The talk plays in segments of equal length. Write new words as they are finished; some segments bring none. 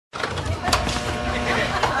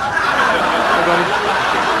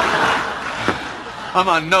I'm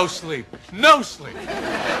on no sleep. No sleep.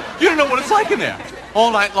 You don't know what it's like in there. All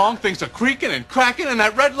night long, things are creaking and cracking, and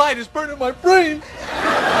that red light is burning my brain.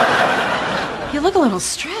 You look a little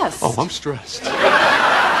stressed. Oh, I'm stressed. But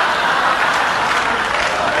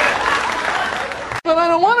I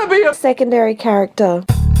don't want to be a secondary character.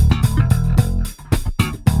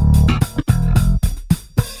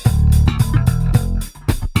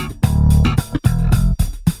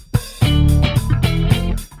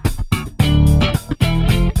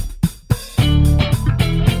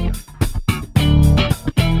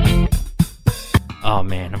 Oh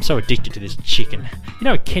man, I'm so addicted to this chicken. You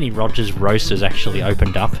know Kenny Rogers Roasters actually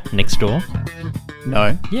opened up next door?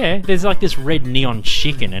 No. Yeah, there's like this red neon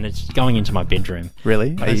chicken and it's going into my bedroom.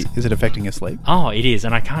 Really? Is it affecting your sleep? Oh, it is,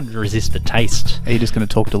 and I can't resist the taste. Are you just going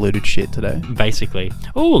to talk deluded shit today? Basically.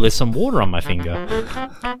 Oh, there's some water on my finger.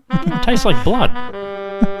 It tastes like blood.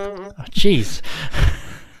 Oh, jeez.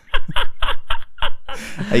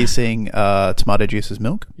 Are you seeing tomato juice as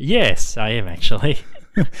milk? Yes, I am actually.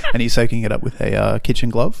 And are you soaking it up with a kitchen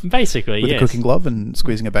glove? Basically, with yes. a cooking glove and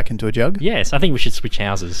squeezing it back into a jug? Yes, I think we should switch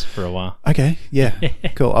houses for a while. Okay, yeah.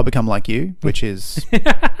 Cool. I'll become like you, which is,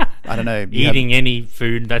 I don't know. Eating any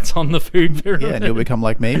food that's on the food pyramid. Yeah, and you'll become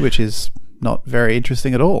like me, which is not very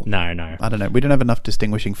interesting at all. No. I don't know. We don't have enough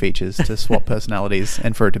distinguishing features to swap personalities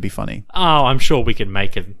and for it to be funny. Oh, I'm sure we could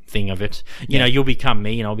make a thing of it. You know, you'll become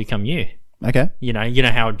me and I'll become you. Okay. You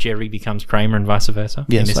know how Jerry becomes Kramer and vice versa?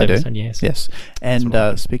 Yes, in this I episode? do. Yes.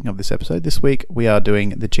 And speaking of this episode, this week we are doing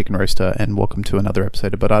the Chicken Roaster, and welcome to another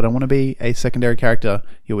episode of But I Don't Want to Be a Secondary Character.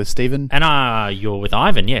 You're with Stephen. And you're with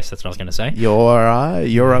Ivan. Yes, that's what I was going to say.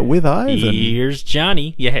 You're with Ivan. Here's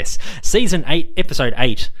Johnny. Yes. Season 8, Episode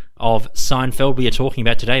 8 of Seinfeld we are talking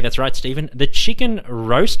about today. That's right, Stephen. The Chicken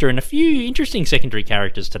Roaster, and a few interesting secondary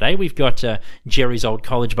characters today. We've got Jerry's old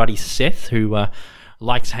college buddy Seth, who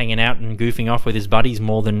likes hanging out and goofing off with his buddies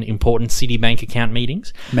more than important Citibank account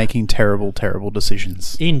meetings. Making terrible, terrible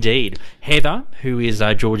decisions. Indeed. Heather, who is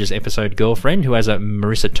George's episode girlfriend, who has a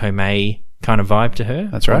Marissa Tomei kind of vibe to her.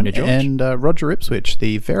 That's right. And Roger Ipswich,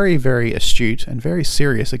 the very, very astute and very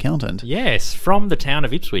serious accountant. Yes, from the town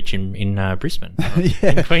of Ipswich in Brisbane,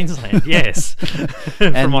 in Queensland. Yes,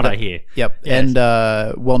 from what I hear. Yep. Yes. And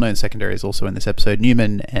well-known secondaries also in this episode,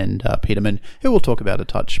 Newman and Peterman, who we'll talk about a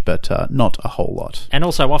touch, but not a whole lot. And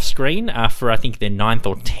also off-screen for, I think, their 9th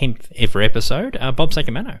or 10th ever episode, Bob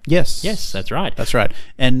Sacamano. Yes. Yes, that's right. That's right.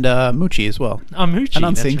 And Moochie as well. Oh, Moochie. An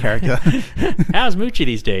unseen character. How's Moochie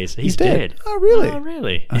these days? He's dead. Oh, really? Oh,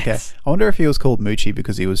 really? Okay. Yes. I wonder if he was called Moochie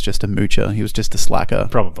because he was just a moocher. He was just a slacker.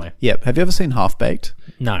 Probably. Yep. Have you ever seen Half-Baked?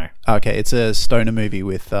 No. Okay, it's a stoner movie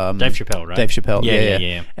with Dave Chappelle, right? Dave Chappelle,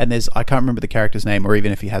 yeah. And there's, I can't remember the character's name or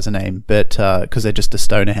even if he has a name, but because they're just a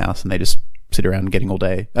stoner house and they just sit around getting all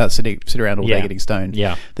day, sit around all day getting stoned.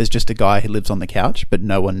 Yeah. There's just a guy who lives on the couch, but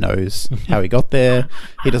no one knows how he got there.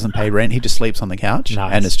 He doesn't pay rent. He just sleeps on the couch.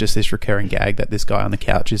 Nice. And it's just this recurring gag that this guy on the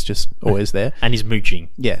couch is just always there. And he's mooching.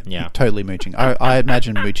 Yeah. Totally mooching. I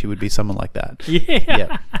imagine Moochie would be someone like that.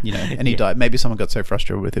 Yeah. You know, and he died. Maybe someone got so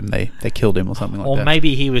frustrated with him they killed him or something like that. Or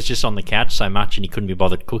maybe he was just on the couch so much and he couldn't be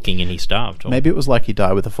bothered cooking and he starved. Or... Maybe it was like he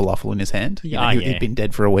died with a falafel in his hand. You know, he'd been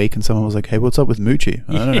dead for a week and someone was like, hey, what's up with Moochie?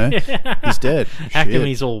 I don't know. He's dead. How come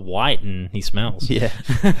he's all white and he smells? Yeah.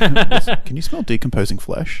 Can you smell decomposing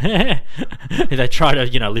flesh? They try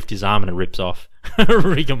to, lift his arm and it rips off.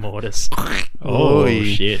 Rigor mortis. Oh,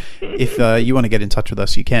 shit. If you want to get in touch with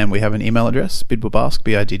us, you can. We have an email address, bidwabasc,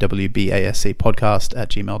 BIDWBASC podcast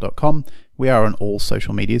 @gmail.com. We are on all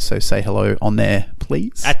social medias, so say hello on there,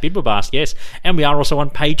 please. At Bidwabasc, yes. And we are also on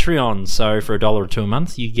Patreon, so for $1 or $2 a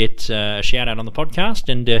month, you get a shout-out on the podcast,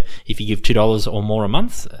 and if you give $2 or more a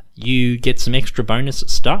month, you get some extra bonus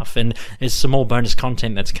stuff, and there's some more bonus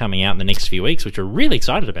content that's coming out in the next few weeks, which we're really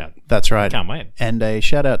excited about. That's right. Can't wait. And a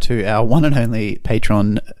shout-out to our one and only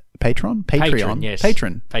Patreon, yes.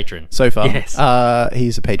 Patron. So far. Yes.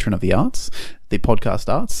 He's a patron of the arts, the podcast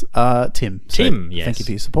arts. Tim. Yes. Thank you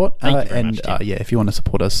for your support. Thank you very much, Tim. If you want to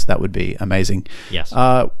support us, that would be amazing. Yes.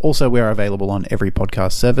 Also, we are available on every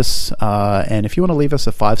podcast service. And if you want to leave us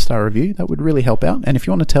a 5-star review, that would really help out. And if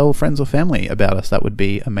you want to tell friends or family about us, that would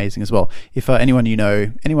be amazing as well. If anyone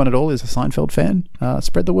at all is a Seinfeld fan,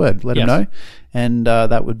 spread the word. Let them know. And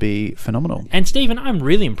that would be phenomenal. And Stephen, I'm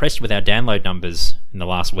really impressed with our download numbers in the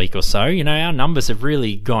last week or so. Our numbers have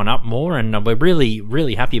really gone up more, and we're really,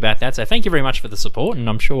 really happy about that. So thank you very much for the support, and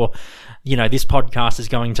I'm sure, this podcast is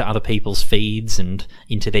going to other people's feeds and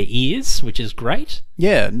into their ears, which is great.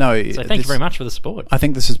 Yeah, no. So thank you very much for the support. I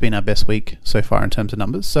think this has been our best week so far in terms of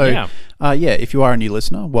numbers. So, if you are a new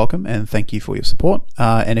listener, welcome, and thank you for your support.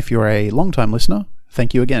 And if you're a long-time listener,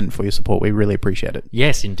 thank you again for your support. We really appreciate it.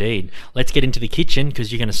 Yes, indeed. Let's get into the kitchen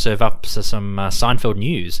because you're going to serve up some Seinfeld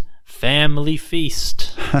news. Family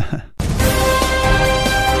Feast.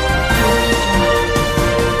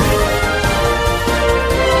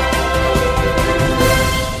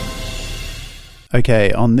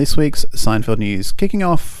 Okay, on this week's Seinfeld news, kicking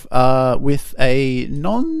off with a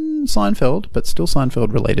non-Seinfeld, but still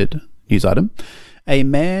Seinfeld-related news item. A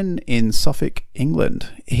man in Suffolk, England,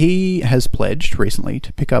 he has pledged recently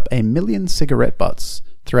to pick up 1 million cigarette butts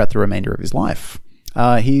throughout the remainder of his life.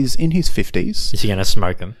 He's in his 50s. Is he going to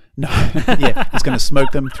smoke them? No, yeah, he's going to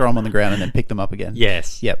smoke them, throw them on the ground, and then pick them up again.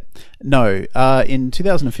 Yes. Yep. No, in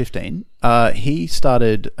 2015, he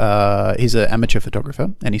started, he's an amateur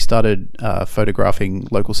photographer, and he started photographing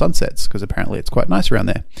local sunsets, because apparently it's quite nice around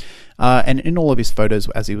there. And in all of his photos,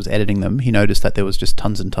 as he was editing them, he noticed that there was just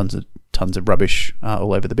tons and tons of rubbish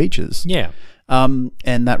all over the beaches. Yeah. And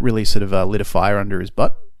that really sort of lit a fire under his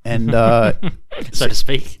butt. And so to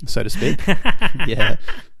speak. So to speak. Yeah,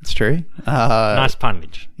 it's true. Nice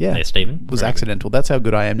punnage. Yeah, there, Stephen. It was accidental. That's how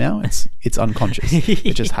good I am now. It's unconscious.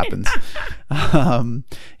 It just happens. So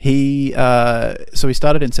he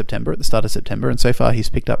started in September, at the start of September, and so far he's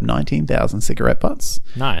picked up 19,000 cigarette butts.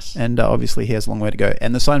 Nice. And obviously he has a long way to go.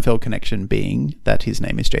 And the Seinfeld connection being that his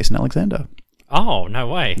name is Jason Alexander. Oh, no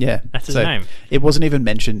way. Yeah. That's his name. It wasn't even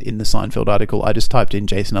mentioned in the Seinfeld article. I just typed in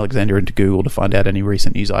Jason Alexander into Google to find out any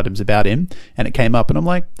recent news items about him, and it came up, and I'm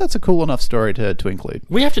like, that's a cool enough story to include.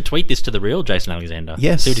 We have to tweet this to the real Jason Alexander.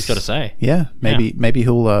 Yes. See what he's got to say. Yeah. Maybe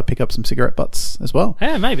he'll pick up some cigarette butts as well.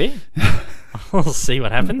 Yeah, maybe. We'll see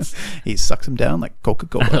what happens. He sucks them down like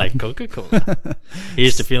Coca-Cola. Like Coca-Cola.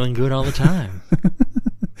 Here's to feeling good all the time.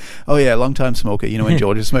 Oh, yeah, long-time smoker. You know, when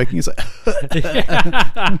George is smoking, he's like...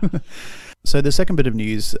 So the second bit of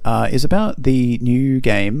news is about the new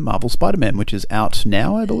game Marvel Spider-Man, which is out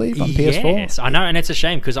now, I believe, on PS4. Yes, I know, and it's a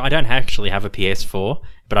shame because I don't actually have a PS4,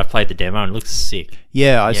 but I've played the demo and it looks sick.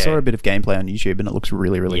 Yeah, I saw a bit of gameplay on YouTube and it looks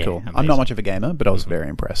really, really cool. Amazing. I'm not much of a gamer, but I was very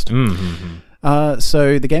impressed. Mm-hmm.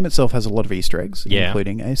 So the game itself has a lot of Easter eggs,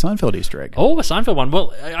 including a Seinfeld Easter egg. Oh, a Seinfeld one.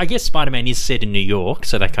 Well, I guess Spider-Man is set in New York,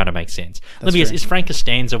 so that kind of makes sense. Let me guess, is Frank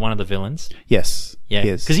Costanza one of the villains? Yes. Yeah,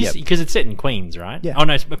 because it's set in Queens, right? Yeah. Oh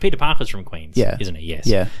no, Peter Parker's from Queens, isn't he? Yes.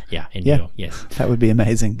 Yeah. In New York, yes. That would be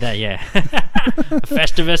amazing. Yeah.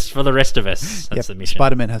 Festivus for the rest of us. That's the mission.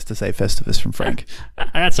 Spider-Man has to say Festivus from Frank.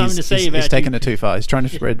 I got something to say about He's taken it too far. He's trying to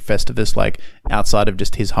spread Festivus like outside of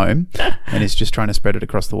just his home, and he's just trying to spread it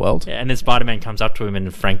across the world. Yeah, and then Spider-Man comes up to him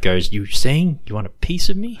and Frank goes, "You saying you want a piece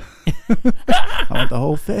of me?" I want the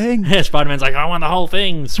whole thing. Yeah, Spider-Man's like, "I want the whole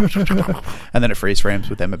thing." And then it freeze frames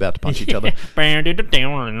with them about to punch each other. That's the end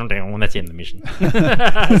of the mission.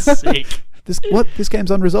 Sick. This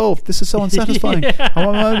game's unresolved. This is so unsatisfying.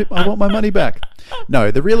 I want my money back.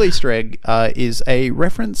 No, the real Easter egg is a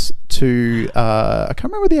reference to I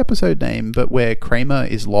can't remember the episode name, but where Kramer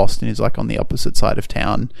is lost and is like on the opposite side of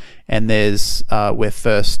town, and there's where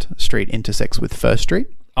First Street intersects with First Street.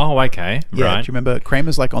 Oh, okay. Yeah, Right. do you remember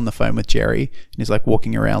Kramer's like on the phone with Jerry and he's like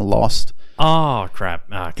walking around lost? Oh, crap.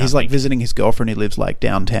 He's like visiting his girlfriend who lives like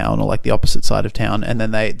downtown or like the opposite side of town, and then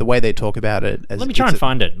the way they talk about it. Let me try and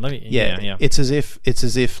find it. Yeah. It's as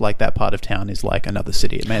if like that part of town is like another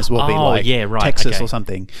city. It may as well be like Texas or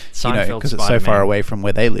something, Seinfeld because it's so far away from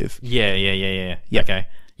where they live. Yeah. Okay.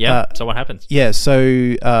 Yeah. So what happens? Yeah. So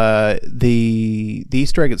the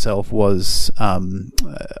Easter egg itself was,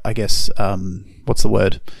 I guess, what's the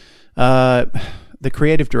word? The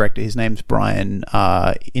creative director, his name's Brian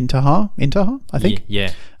Intihar, I think.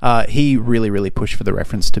 Yeah. He really pushed for the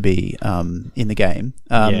reference to be in the game.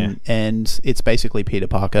 And it's basically Peter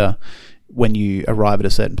Parker, when you arrive at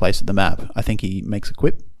a certain place at the map, I think he makes a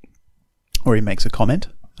quip, or he makes a comment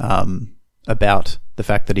about the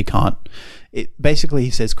fact that he can't... Basically, he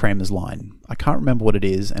says Kramer's line. I can't remember what it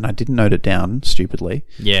is, and I didn't note it down, stupidly.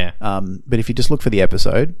 Yeah. But if you just look for the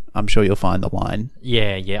episode, I'm sure you'll find the line.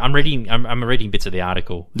 Yeah. I'm reading bits of the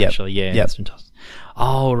article, actually. Yeah. Yep. It's been tossed.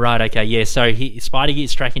 Oh, right. Okay. Yeah. So Spidey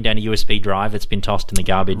is tracking down a USB drive that's been tossed in the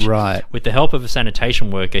garbage. Right. With the help of a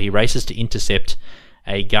sanitation worker, he races to intercept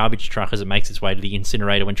a garbage truck as it makes its way to the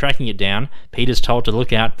incinerator. When tracking it down, Peter's told to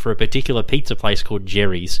look out for a particular pizza place called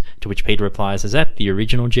Jerry's, to which Peter replies, "Is that the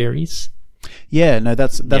original Jerry's?" Yeah, no,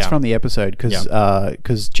 that's from the episode,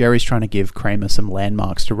 because Jerry's trying to give Kramer some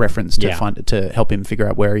landmarks to reference to help him figure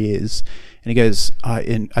out where he is, and he goes, I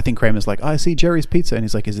think Kramer's like, I see Jerry's Pizza, and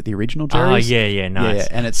he's like, is it the original Jerry's? Oh yeah, nice. Yeah,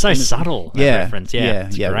 and it's so subtle. That reference.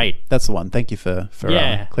 It's great. That's the one. Thank you for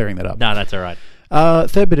clearing that up. No, that's all right.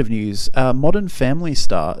 Third bit of news: Modern Family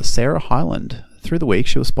star Sarah Hyland through the week,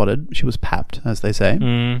 she was spotted, she was papped, as they say,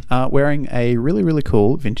 wearing a really, really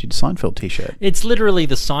cool vintage Seinfeld t-shirt. It's literally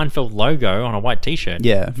the Seinfeld logo on a white t-shirt.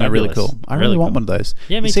 Yeah, no, really cool. I really want one of those.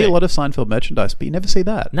 Yeah, me You see too. a lot of Seinfeld merchandise, but you never see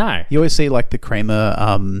that. No. You always see, like, the Kramer,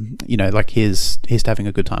 like he's having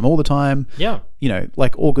a good time all the time. Yeah.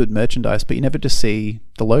 Like all good merchandise, but you never just see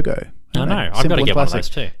the logo. I know. I've Simple got to and get one of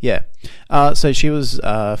classic. those too. Yeah. So she was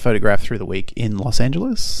photographed through the week in Los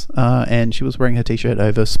Angeles, and she was wearing her t-shirt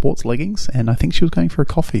over sports leggings, and I think she was going for a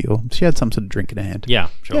coffee, or she had some sort of drink in her hand. Yeah,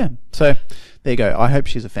 sure. Yeah. So there you go. I hope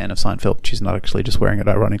she's a fan of Seinfeld. She's not actually just wearing it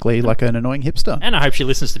ironically like an annoying hipster. And I hope she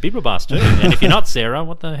listens to Bibblebast too. And if you're not, Sarah,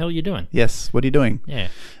 what the hell are you doing? Yes. What are you doing?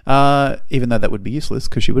 Yeah. Even though that would be useless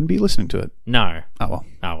because she wouldn't be listening to it. No. Oh, well.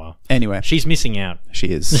 Oh, well. Anyway. She's missing out. She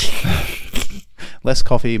is. Less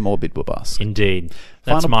coffee, more Bidwabast. Indeed.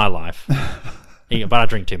 That's my life. Yeah, but I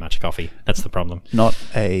drink too much coffee. That's the problem.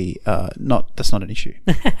 That's not an issue.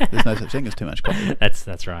 There's no such thing as too much coffee.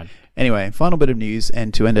 That's right. Anyway, final bit of news,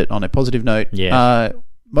 and to end it on a positive note. Yeah.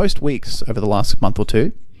 Most weeks over the last month or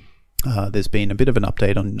two, there's been a bit of an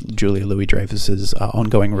update on Julia Louis-Dreyfus's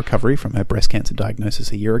ongoing recovery from her breast cancer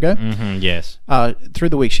diagnosis a year ago. Yes. Through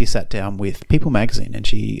the week, she sat down with People magazine and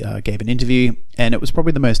she gave an interview, and it was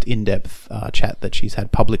probably the most in-depth chat that she's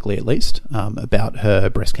had publicly, at least, about her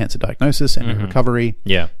breast cancer diagnosis and her recovery.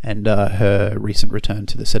 Yeah. And her recent return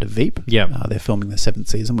to the set of Veep. Yeah. They're filming the 7th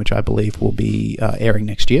season, which I believe will be airing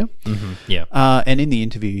next year. Yeah. And in the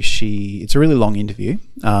interview, it's a really long interview,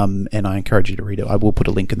 and I encourage you to read it. I will put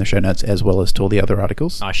a link in the show notes as well as to all the other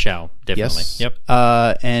articles. I shall, definitely. Yes. Yep.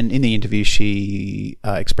 And in the interview, she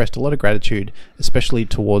expressed a lot of gratitude, especially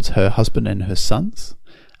towards her husband and her sons,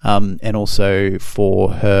 and also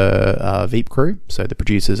for her Veep crew, so the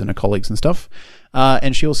producers and her colleagues and stuff.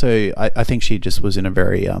 And she also, I think she just was in a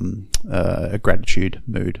very a gratitude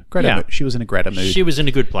mood. She was in a grata mood. She was in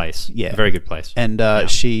a good place. Yeah. A very good place. And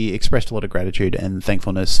she expressed a lot of gratitude and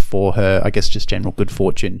thankfulness for her, I guess, just general good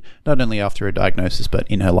fortune, not only after her diagnosis, but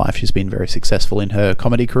in her life. She's been very successful in her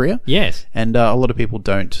comedy career. Yes. And a lot of people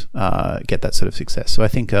don't get that sort of success. So I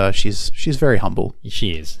think she's very humble.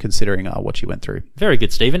 She is. Considering what she went through. Very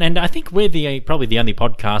good, Stephen. And I think we're probably the only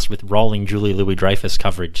podcast with rolling Julia Louis-Dreyfus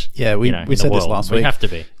coverage. Yeah, we in said the this world. last week. We have to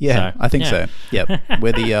be. Yeah, So, I think so. Yep.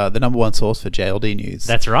 We're the number one source for JLD news.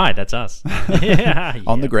 That's right. That's us. Yeah.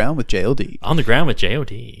 On the ground with JLD. On the ground with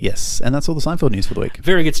JLD. Yes, and that's all the Seinfeld news for the week.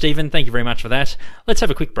 Very good, Stephen. Thank you very much for that. Let's have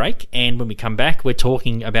a quick break, and when we come back, we're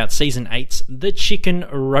talking about Season 8's The Chicken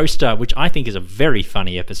Roaster, which I think is a very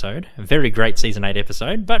funny episode. A very great Season 8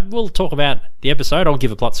 episode, but we'll talk about the episode. I'll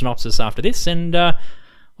give a plot synopsis after this, and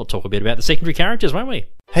we'll talk a bit about the secondary characters, won't we?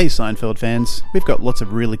 Hey Seinfeld fans, we've got lots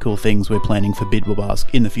of really cool things we're planning for Bidwabask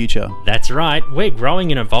in the future. That's right, we're growing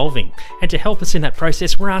and evolving. And to help us in that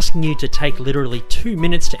process, we're asking you to take literally 2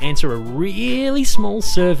 minutes to answer a really small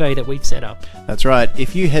survey that we've set up. That's right,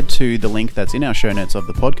 if you head to the link that's in our show notes of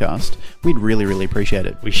the podcast, we'd really, really appreciate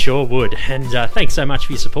it. We sure would. And thanks so much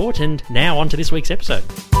for your support, and now on to this week's episode.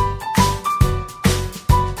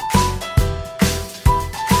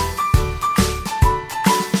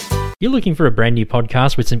 You're looking for a brand new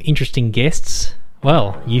podcast with some interesting guests?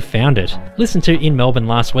 Well, you found it. Listen to In Melbourne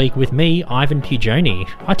last week with me, Ivan Pugioni.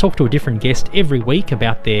 I talk to a different guest every week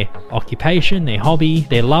about their occupation, their hobby,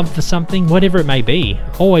 their love for something, whatever it may be.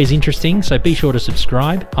 Always interesting, so be sure to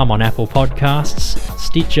subscribe. I'm on Apple Podcasts,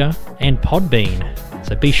 Stitcher, and Podbean.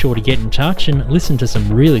 So be sure to get in touch and listen to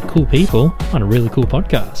some really cool people on a really cool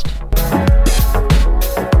podcast.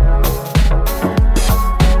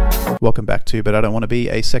 Welcome back to But I Don't Want to Be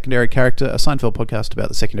a Secondary Character, a Seinfeld podcast about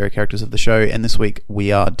the secondary characters of the show. And this week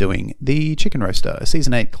we are doing The Chicken Roaster, a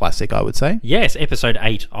Season 8 classic, I would say. Yes, episode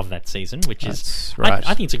 8 of that season, which is right.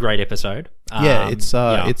 I think it's a great episode. Yeah, it's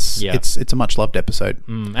a much loved episode.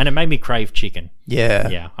 And it made me crave chicken. Yeah.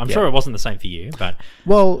 Yeah. I'm sure it wasn't the same for you, but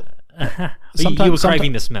well, you were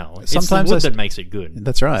craving the smell. It's the wood that makes it good.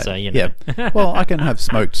 That's right. So, you know. Yeah. Well, I can have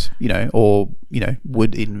smoked, or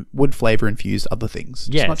wood flavor infused other things.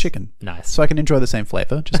 Just not chicken. Nice. So I can enjoy the same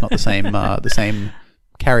flavor, just not the same the same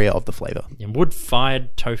carrier of the flavor. And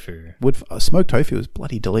wood-fired tofu. Smoked tofu is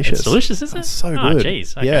bloody delicious. It's delicious, isn't it? It's so good. Oh,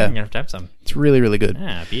 jeez. Okay, yeah. I'm going to have some. It's really, really good.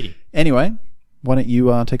 Ah, beauty. Anyway, why don't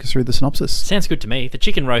you take us through the synopsis? Sounds good to me. The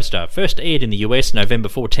Chicken Roaster, first aired in the US November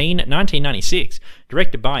 14, 1996.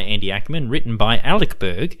 Directed by Andy Ackman, written by Alec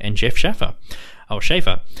Berg and Jeff Schaffer.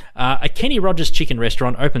 A Kenny Rogers chicken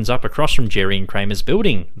restaurant opens up across from Jerry and Kramer's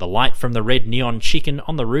building. The light from the red neon chicken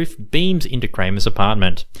on the roof beams into Kramer's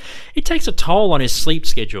apartment. It takes a toll on his sleep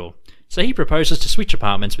schedule. So he proposes to switch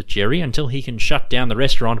apartments with Jerry until he can shut down the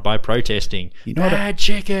restaurant by protesting. You know what bad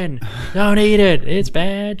chicken! Don't eat it! It's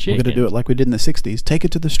bad chicken. We're going to do it like we did in the 60s. Take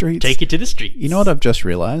it to the streets. Take it to the streets. You know what I've just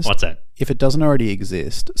realised? What's that? If it doesn't already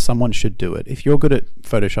exist, someone should do it. If you're good at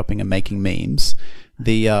photoshopping and making memes,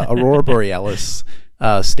 the Aurora Borealis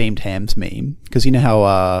steamed hams meme, because you know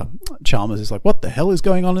how Chalmers is like, what the hell is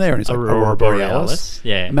going on there? And he's like, Aurora Borealis.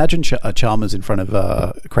 Yeah. Imagine Chalmers in front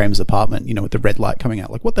of Kramer's apartment, you know, with the red light coming out,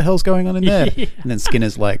 like, what the hell's going on in there? Yeah. And then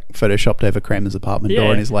Skinner's like photoshopped over Kramer's apartment door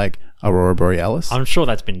Yeah. and he's like, Aurora Borealis. I'm sure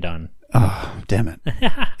that's been done. Oh, damn it.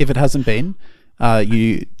 If it hasn't been,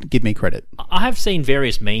 you give me credit. I have seen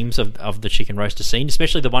various memes of the chicken roaster scene,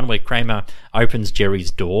 especially the one where Kramer opens Jerry's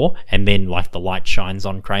door and then like the light shines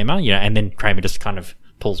on Kramer, you know, and then Kramer just kind of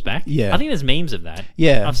pulls back. Yeah. I think there's memes of that.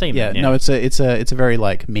 Yeah, I've seen them. Yeah. No, it's a very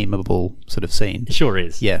like memeable sort of scene. It sure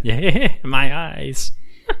is. Yeah. Yeah. My eyes.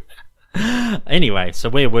 Anyway, so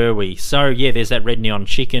where were we? So yeah, there's that red neon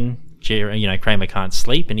chicken. Jerry, you know, Kramer can't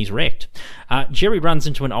sleep and he's wrecked. Jerry runs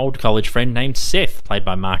into an old college friend named Seth, played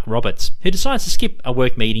by Mark Roberts, who decides to skip a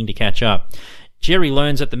work meeting to catch up. Jerry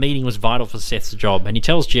learns that the meeting was vital for Seth's job, and he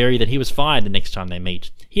tells Jerry that he was fired the next time they meet.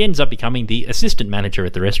 He ends up becoming the assistant manager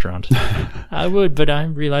at the restaurant. I would, but I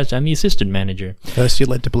realised I'm the assistant manager. First you're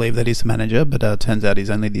led to believe that he's the manager, but turns out he's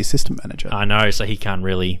only the assistant manager. I know, so he can't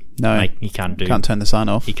really... he can't turn the sign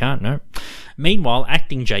off. He can't, no. Meanwhile,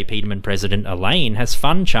 acting J. Peterman president Elaine has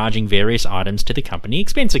fun charging various items to the company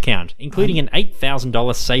expense account, including an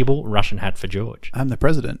 $8,000 sable Russian hat for George. I'm the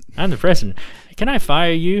president. I'm the president. Can I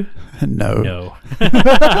fire you? No. No.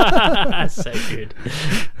 So good.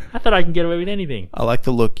 I thought I can get away with anything. I like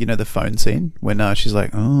the look, you know, the phone scene when she's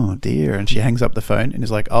like, oh dear, and she hangs up the phone and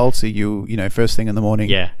is like, I'll see you, you know, first thing in the morning.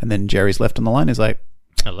 Yeah. And then Jerry's left on the line is like,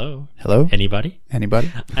 Hello? Anybody?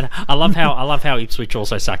 And I love how Ipswich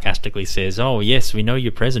also sarcastically says, "Oh yes, we know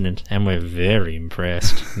you're president, and we're very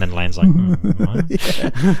impressed." And then Lane's like,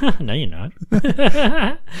 what? "No, you're not."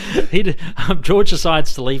 George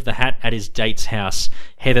decides to leave the hat at his date's house,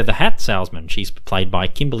 Heather the hat salesman. She's played by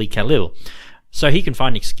Kimberly Khalil, so he can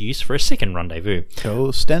find an excuse for a second rendezvous.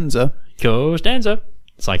 Costanza.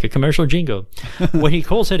 It's like a commercial jingle. When he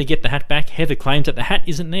calls her to get the hat back, Heather claims that the hat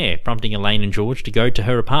isn't there, prompting Elaine and George to go to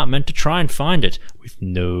her apartment to try and find it, with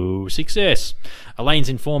no success. Elaine's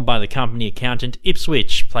informed by the company accountant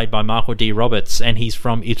Ipswich, played by Michael D. Roberts, and he's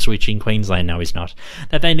from Ipswich in Queensland, no he's not,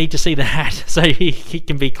 that they need to see the hat so he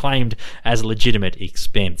can be claimed as a legitimate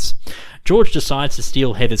expense. George decides to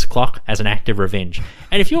steal Heather's clock as an act of revenge.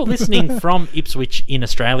 And if you're listening from Ipswich in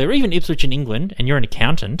Australia, or even Ipswich in England, and you're an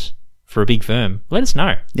accountant for a big firm, let us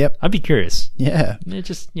know. Yep. I'd be curious. Yeah.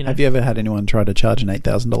 Just, you know. Have you ever had anyone try to charge an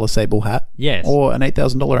 $8,000 sable hat? Yes. Or an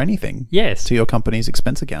 $8,000 anything? Yes. To your company's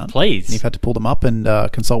expense account? Please. And you've had to pull them up and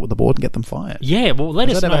consult with the board and get them fired? Yeah, well, let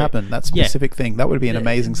us know. Has that ever happened? That specific thing? That would be an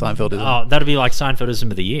amazing Seinfeldism. Oh, that'd be like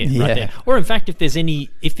Seinfeldism of the year, right there. Or in fact, if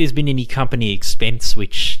there's been any company expense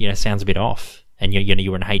which, you know, sounds a bit off, and you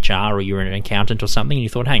were in HR or you were an accountant or something, and you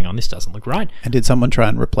thought, hang on, this doesn't look right. And did someone try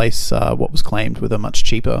and replace what was claimed with a much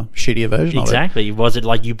cheaper, shittier version of it? Exactly. Was it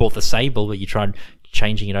like you bought the Sable, but you tried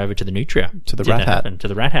changing it over to the Nutria? To the rat hat. To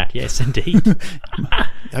the rat hat, yes, indeed.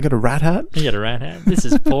 I got a rat hat? You got a rat hat? This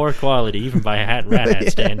is poor quality, even by rat hat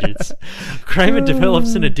standards. Kramer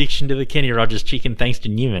develops an addiction to the Kenny Rogers chicken thanks to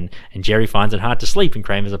Newman, and Jerry finds it hard to sleep in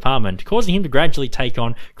Kramer's apartment, causing him to gradually take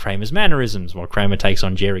on Kramer's mannerisms while Kramer takes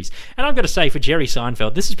on Jerry's. And I've got to say, for Jerry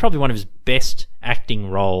Seinfeld, this is probably one of his best acting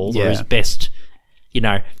roles, or his best, you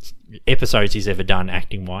know, episodes he's ever done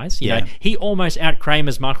acting-wise. You know, he almost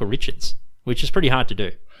out-Kramers Michael Richards, which is pretty hard to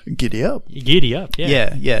do. Giddy up. Giddy up,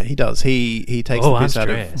 yeah. Yeah, he does. He takes the piss out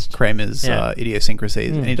of Kramer's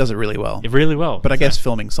idiosyncrasies, and he does it really well. Really well. But I guess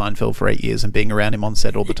filming Seinfeld for 8 years and being around him on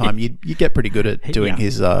set all the time, you get pretty good at doing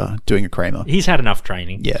doing a Kramer. He's had enough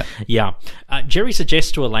training. Yeah. Jerry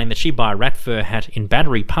suggests to Elaine that she buy a rat fur hat in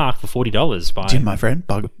Battery Park for $40 by... Jim, my friend,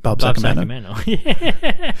 Bob Sacamano.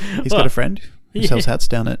 He's got a friend who sells hats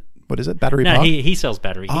down at... What is it? Battery Park? No, he sells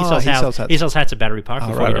battery. He sells hats. He sells hats at Battery Park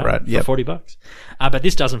for $40. Right. Yep. For $40. But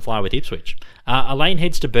this doesn't fly with Ipswich. Elaine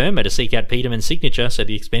heads to Burma to seek out Peterman's signature so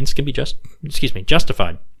the expense can be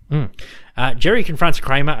justified. Jerry confronts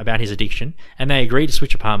Kramer about his addiction, and they agree to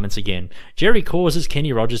switch apartments again. Jerry causes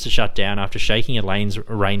Kenny Rogers to shut down after shaking Elaine's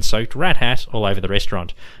rain-soaked rat hat all over the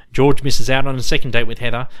restaurant. George misses out on a second date with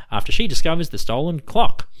Heather after she discovers the stolen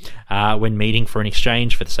clock when meeting for an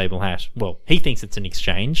exchange for the sable hat. Well, he thinks it's an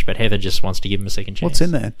exchange, but Heather just wants to give him a second chance. What's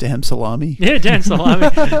in there? Damn salami? Yeah, damn salami.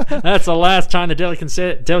 That's the last time the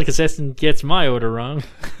delicatessen gets my order wrong.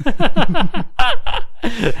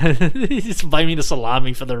 He's blaming the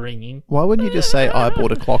salami for the ringing. Why wouldn't you just say, I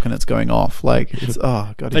bought a clock and it's going off? Like, it's,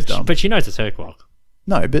 oh, God, he's dumb. But she knows it's her clock.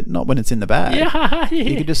 No, but not when it's in the bag. Yeah.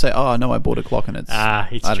 You could just say, oh, no, I bought a clock and it's... It's I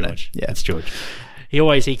don't George. know. Yeah. It's George.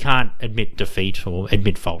 He can't admit defeat or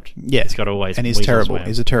admit fault. Yeah. He's got to always... And he's terrible.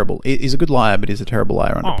 He's a good liar, but he's a terrible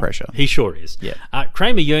liar under pressure. He sure is. Yeah.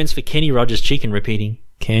 Kramer yearns for Kenny Rogers' chicken, repeating,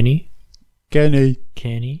 Kenny.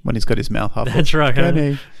 Kenny. When he's got his mouth half. That's right.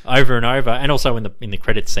 Kenny. Over and over, and also in the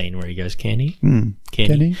credits scene where he goes, Kenny.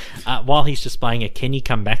 Kenny. While he's displaying a Kenny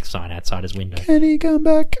come back sign outside his window. Kenny, come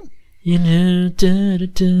back. You know,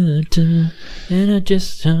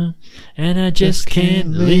 and I just can't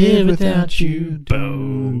live without you.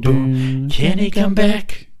 Boom, boom. Kenny, come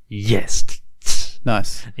back. Yes.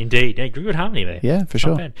 Nice. Indeed. Yeah, good harmony there. Yeah, for Not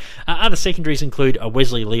sure. bad. Other secondaries include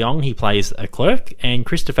Wesley Leong, he plays a clerk, and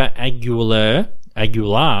Christopher Aguilar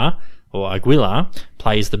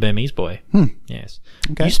plays the Burmese boy. Yes.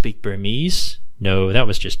 Okay. You speak Burmese? No, that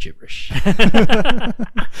was just gibberish.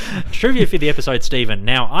 Trivia for the episode, Stephen.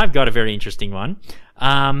 Now, I've got a very interesting one.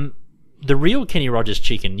 The real Kenny Rogers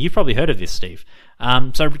Chicken. You've probably heard of this, Steve.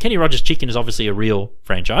 So Kenny Rogers Chicken is obviously a real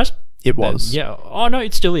franchise. It was. Yeah. Oh, no,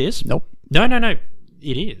 it still is. Nope. No.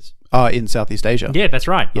 It is. In Southeast Asia. Yeah, that's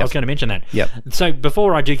right. I was going to mention that. Yep. So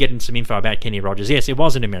before I do get into some info about Kenny Rogers, yes, it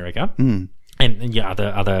was in America. And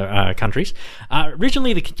other countries.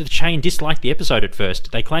 Originally, the chain disliked the episode at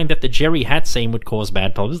first. They claimed that the Jerry hat scene would cause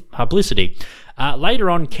bad publicity. Later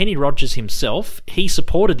on, Kenny Rogers himself, he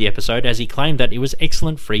supported the episode as he claimed that it was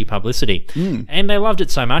excellent free publicity. And they loved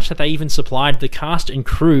it so much that they even supplied the cast and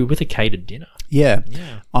crew with a catered dinner. Yeah.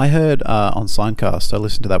 I heard on Signcast, I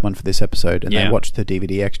listened to that one for this episode, and they watched the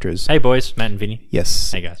DVD extras. Hey boys, Matt and Vinny.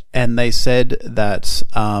 Yes. Hey guys. And they said that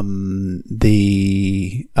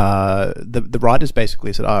the writers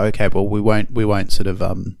basically said, "Oh, okay, well we won't sort of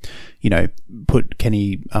put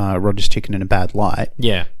Kenny Rogers Chicken in a bad light."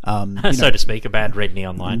 Yeah. So to speak, a bad red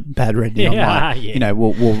neon line. Bad red neon light. Yeah.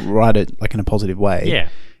 We'll write it like in a positive way. Yeah.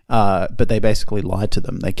 But they basically lied to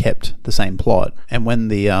them. They kept the same plot. And when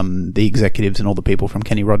the executives and all the people from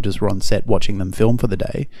Kenny Rogers were on set watching them film for the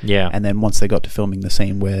day, and then once they got to filming the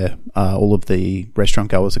scene where all of the restaurant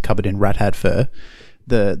goers are covered in rat hat fur,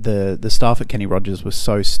 the staff at Kenny Rogers was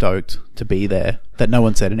so stoked to be there that no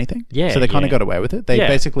one said anything. So they kind of got away with it. They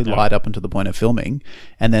basically lied up until the point of filming,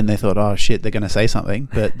 and then they thought, oh shit, they're going to say something,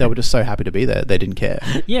 but they were just so happy to be there, they didn't care.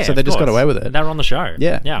 So they just got away with it. They were on the show.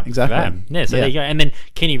 Yeah, exactly. So there you go. And then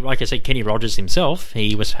Kenny, like I said, Kenny Rogers himself,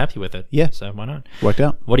 he was happy with it. Yeah. So why not? Worked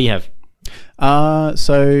out. What do you have?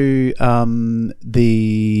 The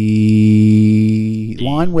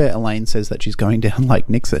line where Elaine says that she's going down like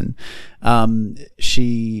Nixon,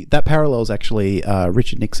 that parallels actually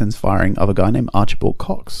Richard Nixon's firing of a guy named Archibald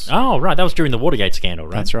Cox. Oh, right. That was during the Watergate scandal,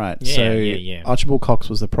 right? That's right. Yeah. Archibald Cox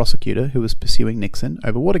was the prosecutor who was pursuing Nixon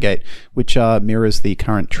over Watergate, which mirrors the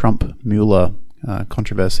current Trump-Mueller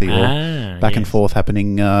controversy or back and forth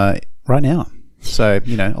happening right now. So,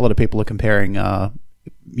 a lot of people are comparing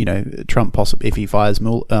Trump possibly if he fires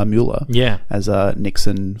Mueller, as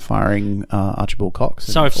Nixon firing Archibald Cox.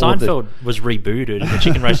 So if Seinfeld was rebooted and the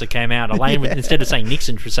Chicken Roaster came out, Elaine would, instead of saying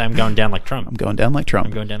Nixon, should say, I'm going down like Trump. I'm going down like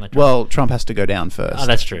Trump. Well, Trump has to go down first. Oh,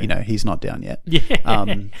 that's true. He's not down yet. Yeah,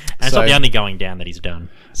 and it's not the only going down that he's done.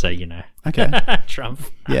 So Okay. Trump.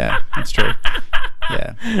 Yeah, that's true.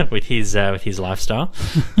 Yeah, with his lifestyle.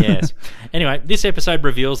 Yes. Anyway, this episode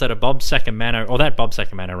reveals that Bob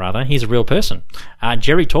Sacamano, he's a real person.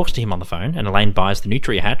 Jerry talks to him on the phone, and Elaine buys the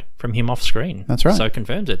Nutria hat from him off screen. That's right. So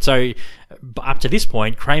confirms it. So up to this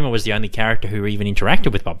point, Kramer was the only character who even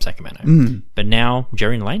interacted with Bob Sacamano. But now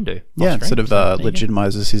Jerry and Elaine do. Yeah, it sort of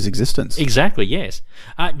legitimizes his existence. Exactly. Yes.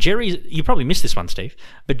 You probably missed this one, Steve.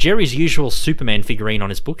 But Jerry's usual Superman figurine on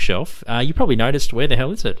his bookshelf, you probably noticed, where the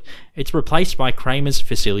hell is it? It's replaced by Kramer's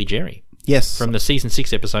Facili Jerry. Yes. From the season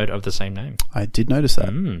 6 episode of the same name. I did notice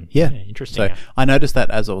that. Yeah. Interesting. So I noticed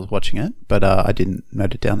that as I was watching it, but I didn't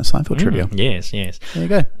note it down as Seinfeld trivia. Yes. There you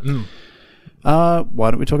go.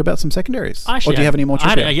 Why don't we talk about some secondaries? Actually, or do you have any more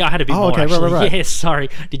trivia? I had a bit more, okay, actually. Right. Yes, sorry.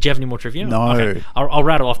 Did you have any more trivia? No. Okay. I'll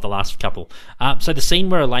rattle off the last couple. So the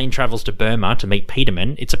scene where Elaine travels to Burma to meet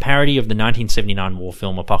Peterman, it's a parody of the 1979 war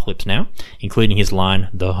film Apocalypse Now, including his line,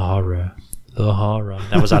 "The horror. The horror."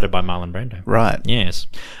 That was uttered by Marlon Brando. Right. Yes.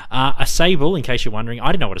 A sable, in case you're wondering, I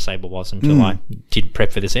didn't know what a sable was until I did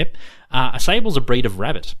prep for this ep. A sable's a breed of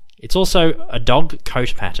rabbit. It's also a dog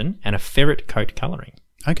coat pattern and a ferret coat colouring.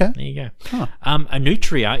 Okay. There you go. Huh. A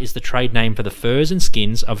nutria is the trade name for the furs and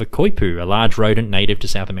skins of a koipu, a large rodent native to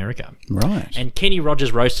South America. Right. And Kenny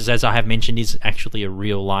Rogers Roasters, as I have mentioned, is actually a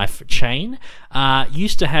real-life chain.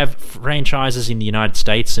 Used to have franchises in the United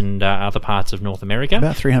States and other parts of North America.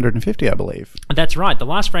 About 350, I believe. That's right. The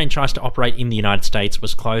last franchise to operate in the United States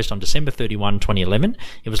was closed on December 31, 2011.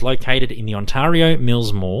 It was located in the Ontario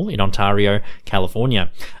Mills Mall in Ontario,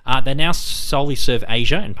 California. They now solely serve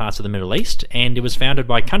Asia and parts of the Middle East, and it was founded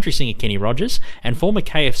by country singer Kenny Rogers and former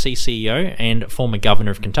KFC CEO and former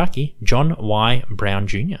governor of Kentucky, John Y. Brown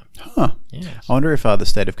Jr. Huh. Yes. I wonder if the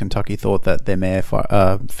state of Kentucky thought that their mayor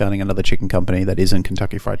founding another chicken company that isn't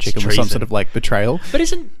Kentucky Fried Chicken was some treason. sort of like betrayal. But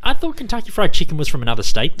I thought Kentucky Fried Chicken was from another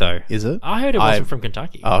state, though. Is it? I heard it wasn't from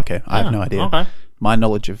Kentucky. Oh, okay. I have no idea. Okay. My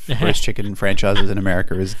knowledge of roast chicken franchises in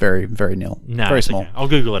America is very, very nil. No, very it's small. okay. I'll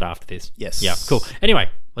Google it after this. Yes. Yeah, cool. Anyway,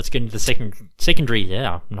 let's get into the secondary.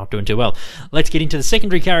 Yeah, I'm not doing too well. Let's get into the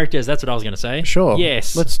secondary characters. That's what I was going to say. Sure.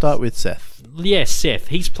 Yes. Let's start with Seth. Yes, Seth.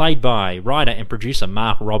 He's played by writer and producer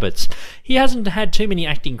Mark Roberts. He hasn't had too many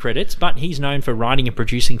acting credits, but he's known for writing and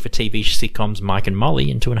producing for TV sitcoms Mike and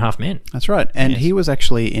Molly and 2.5 Men. That's right. And he was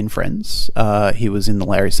actually in Friends. He was in The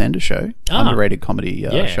Larry Sanders Show, underrated comedy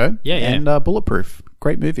show. Yeah. And Bulletproof.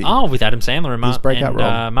 Great movie. Oh, with Adam Sandler and, breakout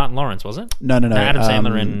role. Martin Lawrence, was it? No. Adam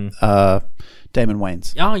Sandler and... Damon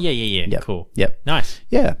Wayans. Oh, yeah. Yep. Cool. Yep. Nice.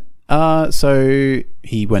 Yeah. So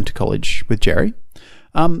he went to college with Jerry.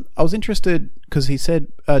 I was interested because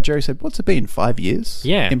Jerry said, "What's it been? 5 years?"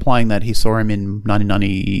 Yeah. Implying that he saw him in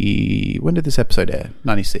 1990. When did this episode air?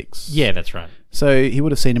 96. Yeah, that's right. So he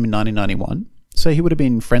would have seen him in 1991. So he would have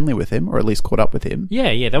been friendly with him, or at least caught up with him. Yeah.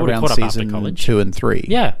 They would have around caught up after season college. 2 and 3.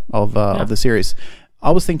 Yeah. Of the series. I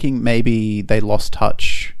was thinking maybe they lost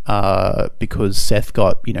touch because Seth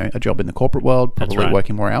got, a job in the corporate world, probably right.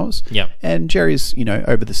 working more hours. Yep. And Jerry's,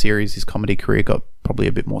 over the series, his comedy career got probably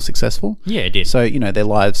a bit more successful. Yeah, it did. So, their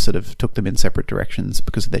lives sort of took them in separate directions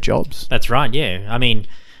because of their jobs. That's right, yeah. I mean,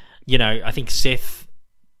 I think Seth,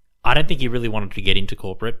 I don't think he really wanted to get into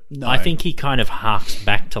corporate. No. I think he kind of harks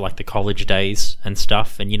back to like the college days and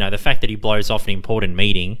stuff. And, the fact that he blows off an important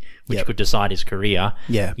meeting, which Yep. could decide his career.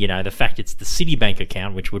 Yeah. The fact it's the Citibank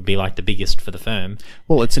account, which would be like the biggest for the firm.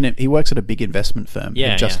 Well, he works at a big investment firm.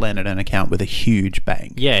 Yeah, He just yeah. landed an account with a huge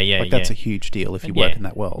bank. Yeah. That's a huge deal if you work in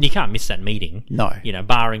that world. You can't miss that meeting. No.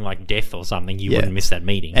 Barring like death or something, you wouldn't miss that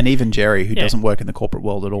meeting. And even Jerry, who Yeah. doesn't work in the corporate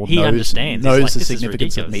world at all, He understands. knows He's like, the "This is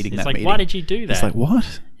significance of ridiculous." meeting It's that like, meeting. why did you do that? It's like,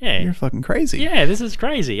 what? Yeah. You're fucking crazy. Yeah, this is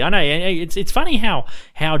crazy. I know. It's funny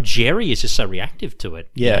how Jerry is just so reactive to it.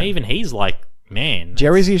 Yeah. Even he's like, man.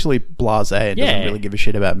 Jerry's usually blasé and Yeah. doesn't really give a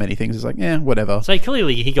shit about many things. He's like, whatever. So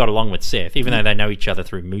clearly he got along with Seth, even though they know each other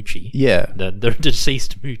through Moochie. Yeah. The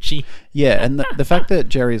deceased Moochie. Yeah, and the fact that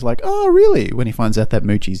Jerry's like, oh, really? When he finds out that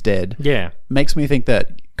Moochie's dead, Yeah. makes me think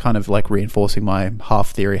that kind of like reinforcing my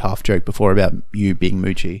half theory, half joke before about you being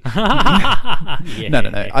Moochie. Yeah. No.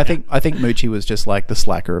 I think Moochie was just like the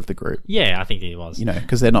slacker of the group, Yeah, I think he was.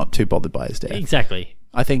 because they're not too bothered by his death. Exactly.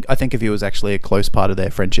 I think if he was actually a close part of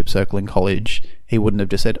their friendship circle in college, he wouldn't have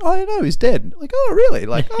just said, "Oh no, he's dead." Like, "Oh really?"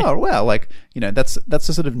 Like, "Oh wow." Like, that's the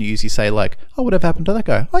sort of news you say. Like, "Oh, whatever happened to that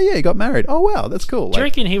guy?" "Oh yeah, he got married." "Oh wow, that's cool." Do you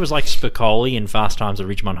Like, reckon he was like Spicoli in Fast Times at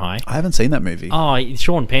Ridgemont High? I haven't seen that movie. Oh,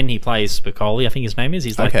 Sean Penn, he plays Spicoli, I think his name is.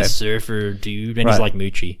 He's like Okay. the surfer dude, and he's Right. like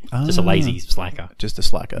Moochie. Just a lazy slacker. Just a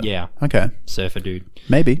slacker. Yeah. Okay. Surfer dude.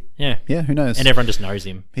 Maybe. Yeah. Yeah. Who knows? And everyone just knows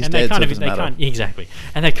him. He's and dead, they kind so it of doesn't they matter. kind exactly.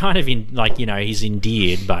 And they're kind of in like, he's endeared,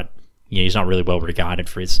 but he's not really well regarded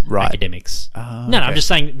for his Right. academics. No, okay. I'm just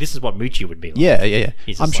saying this is what Moochie would be like. Yeah.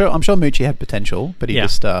 He's I'm just sure like- Moochie had potential, but he Yeah.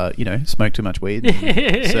 just smoked too much weed and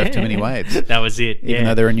surfed too many waves. That was it. Even yeah.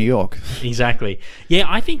 though they're in New York. Exactly. Yeah,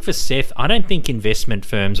 I think for Seth, I don't think investment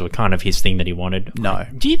firms were kind of his thing that he wanted. No.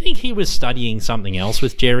 Do you think he was studying something else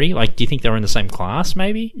with Jerry? Like, do you think they were in the same class,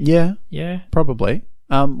 maybe? Yeah, Yeah. probably.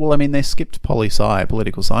 Well, I mean, they skipped poli-sci,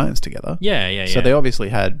 political science together. Yeah. So they obviously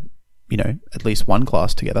had, at least one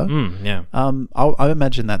class together. Yeah. I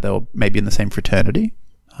imagine that they were maybe in the same fraternity,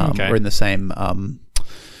 Okay. or in the same,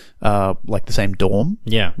 like the same dorm.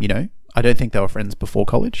 Yeah. I don't think they were friends before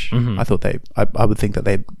college. I thought I would think that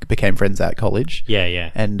they became friends at college.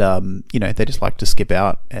 Yeah. And, they just like to skip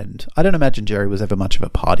out. And I don't imagine Jerry was ever much of a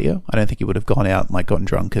partier. I don't think he would have gone out and like gotten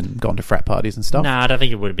drunk and gone to frat parties and stuff. Nah, I don't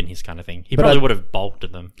think it would have been his kind of thing. He But probably I- would have bulked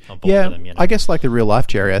at them. Or bulked Yeah, at them, I guess like the real life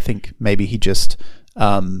Jerry, I think maybe he just,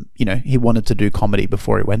 he wanted to do comedy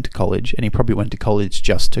before he went to college, and he probably went to college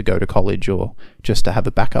just to go to college or just to have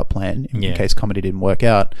a backup plan in Yeah. case comedy didn't work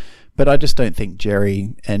out. But I just don't think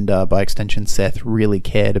Jerry and, by extension, Seth really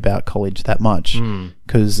cared about college that much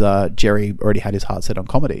because Jerry already had his heart set on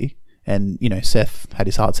comedy. And, Seth had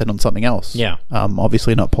his heart set on something else. Yeah.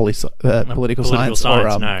 Obviously not political science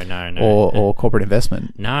or, no. or corporate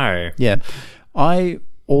investment. No. Yeah. I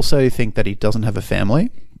also think that he doesn't have a family.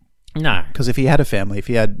 No. Because if he had a family, if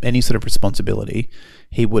he had any sort of responsibility,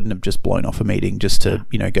 he wouldn't have just blown off a meeting just to,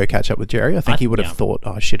 go catch up with Jerry. I think he would have thought,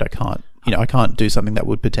 oh shit, I can't do something that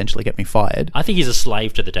would potentially get me fired. I think he's a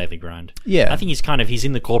slave to the daily grind. Yeah. I think he's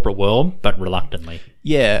in the corporate world, but reluctantly.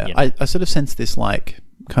 Yeah. I sort of sense this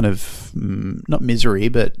kind of, not misery,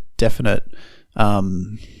 but definite,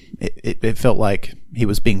 it felt like he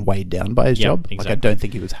was being weighed down by his job. Exactly. Like, I don't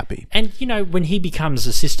think he was happy. And, when he becomes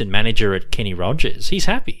assistant manager at Kenny Rogers, he's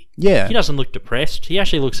happy. Yeah. He doesn't look depressed. He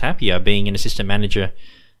actually looks happier being an assistant manager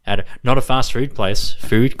at not a fast food place.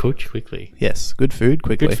 Food cooked quickly. Yes, good food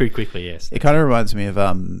quickly. Good food quickly, yes. It kind of reminds me of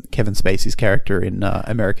Kevin Spacey's character in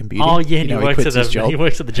American Beauty. Oh yeah, and he works quits his job. he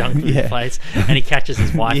works at the junk food place, and he catches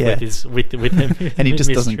his wife with him, and he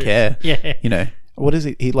just doesn't care. Yeah, what is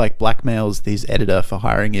it? He blackmails his editor for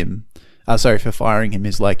hiring him. For firing him.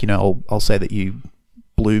 Is like, I'll say that you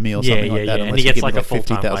blew me or something like that. And he gets like a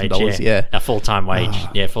full-time wage. A full-time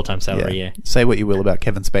wage. Full-time salary. Yeah. Say what you will about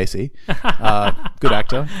Kevin Spacey. Good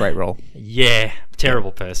actor, great role. Yeah,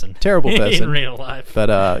 terrible person. Terrible person in real life.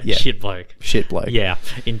 But shit bloke. Shit bloke. Yeah,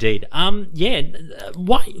 indeed.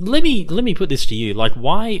 Why? Let me put this to you. Like,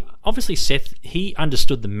 why? Obviously, Seth, he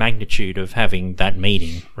understood the magnitude of having that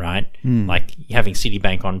meeting, right? Like having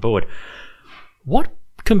Citibank on board. What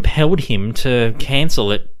compelled him to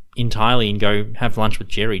cancel it entirely and go have lunch with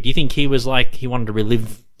Jerry? Do you think he was like, he wanted to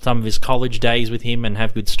relive some of his college days with him and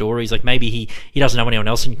have good stories? Like maybe he doesn't know anyone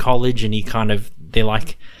else in college and they're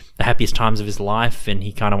like the happiest times of his life, and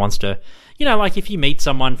he kind of wants to, like if you meet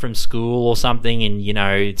someone from school or something and, you're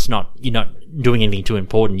not doing anything too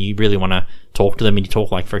important, you really want to talk to them, and you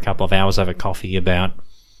talk like for a couple of hours over coffee about,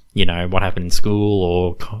 what happened in school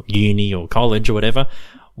or uni or college or whatever.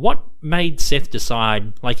 What made Seth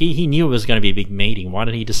decide, like he knew it was going to be a big meeting, why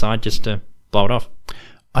did he decide just to blow it off?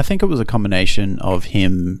 I think it was a combination of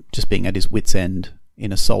him just being at his wit's end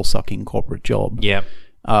in a soul-sucking corporate job. Yeah,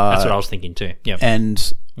 that's what I was thinking too. Yeah,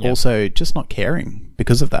 and also just not caring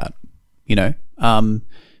because of that.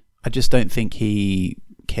 I just don't think he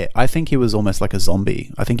cared. I think he was almost like a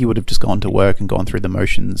zombie. I think he would have just gone to work and gone through the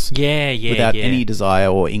motions. Without any desire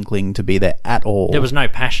or inkling to be there at all. There was no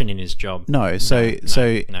passion in his job. No.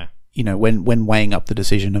 No. When weighing up the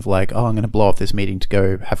decision of like, oh, I'm going to blow off this meeting to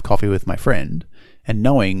go have coffee with my friend, and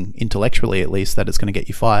knowing intellectually at least that it's going to get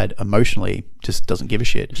you fired, emotionally just doesn't give a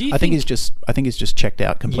shit. I think he's just checked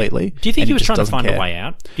out completely. Do you think he was trying to find a way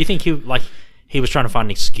out? Do you think he was trying to find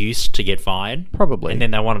an excuse to get fired? Probably. And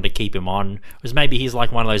then they wanted to keep him on. Because maybe he's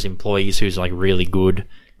like one of those employees who's like really good.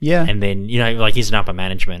 Yeah. And then, like he's in upper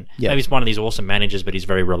management. Yeah. Maybe he's one of these awesome managers, but he's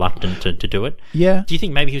very reluctant to do it. Yeah. Do you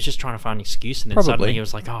think maybe he was just trying to find an excuse and then suddenly he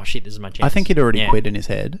was like, oh shit, this is my chance? I think he'd already quit in his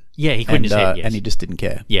head. Yeah, he quit in his head, yes. And he just didn't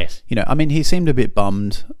care. Yes. He seemed a bit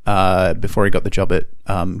bummed before he got the job at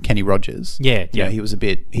Kenny Rogers. Yeah. He was a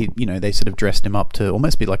bit, they sort of dressed him up to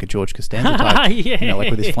almost be like a George Costanza type. Yeah. Like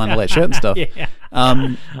with his flannelette shirt and stuff. Yeah.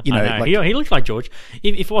 He looked like George.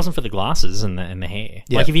 If it wasn't for the glasses and the hair.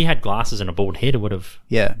 Yeah. Like if he had glasses and a bald head, it would have...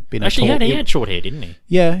 Yeah. Actually, he had short hair, didn't he?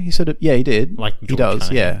 Yeah, he did. Like he George does,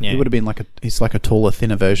 kind of He would have been he's like a taller,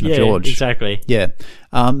 thinner version of George. Exactly. Yeah.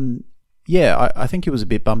 I think he was a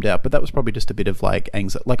bit bummed out, but that was probably just a bit of like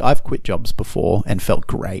anxiety. Like I've quit jobs before and felt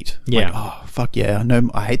great. Yeah. Like, oh, fuck yeah. I know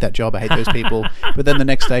I hate that job. I hate those people. But then the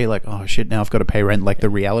next day, like, oh shit, now I've got to pay rent. Like the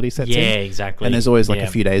reality sets in. Yeah, exactly. And there's always like a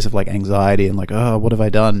few days of like anxiety and like, oh, what have I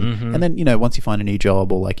done? Mm-hmm. And then, once you find a new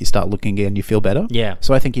job or like you start looking again, you feel better. Yeah.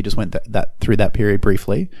 So I think he just went through that period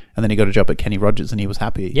briefly, and then he got a job at Kenny Rogers and he was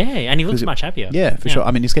happy. Yeah, and he looks much happier. Yeah, for sure.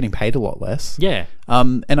 I mean, he's getting paid a lot less. Yeah.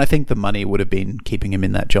 And I think the money would have been keeping him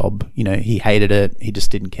in that job. He hated it. He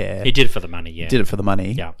just didn't care. He did it for the money, yeah. Did it for the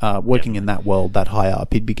money. Yeah. Working in that world that high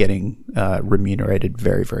up, he'd be getting remunerated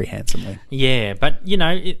very, very handsomely. Yeah, but,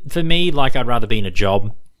 for me, like, I'd rather be in a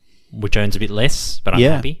job which earns a bit less, but I'm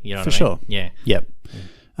happy. You know what I mean? Sure. Yeah. Yep.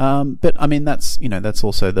 But I mean, that's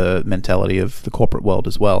also the mentality of the corporate world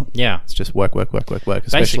as well. Yeah, it's just work, especially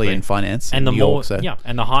basically in finance. And in the New more, York,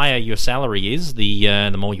 and the higher your salary is,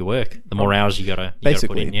 the more you work, the more hours you gotta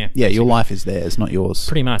put in. Yeah, your life is theirs, not yours.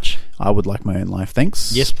 Pretty much. I would like my own life.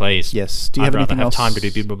 Thanks. Yes, please. Yes. Do you have anything else? I'd rather have time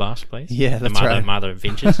to do Biblebast, please. Yeah, that's right. Mother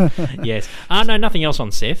adventures. Yes. No, nothing else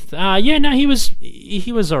on Seth.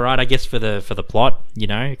 He was all right, I guess, for the plot.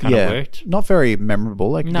 It kind of worked. Not very memorable.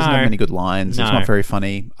 Like, he doesn't have many good lines. No. It's not very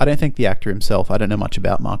funny. I don't think the actor himself. I don't know much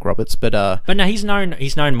about Mark Roberts, but no, he's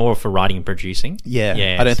known more for writing and producing.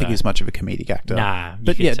 Yeah. I don't think he's much of a comedic actor. Nah,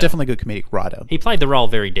 but definitely a good comedic writer. He played the role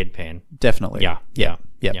very deadpan. Definitely. Yeah.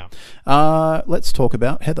 Yeah. Let's talk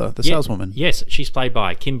about Heather, the saleswoman. Yes, she's played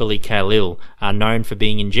by Kimberly Khalil, known for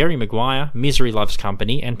being in Jerry Maguire, Misery Loves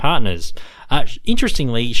Company, and Partners.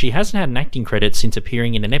 Interestingly, she hasn't had an acting credit since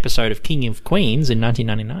appearing in an episode of King of Queens in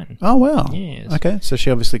 1999. Oh, wow. Yes. Okay, so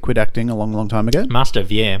she obviously quit acting a long, long time ago. Must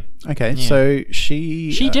have, yeah. Okay, so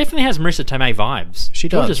she... She definitely has Marissa Tomei vibes. She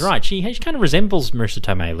does. George is right. She kind of resembles Marissa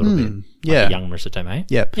Tomei a little bit. yeah. Like a young Marissa Tomei.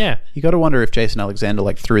 Yep. Yeah. You got to wonder if Jason Alexander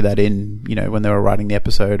threw that in, when they were writing the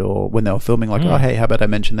episode or when they were filming, oh, hey, how about I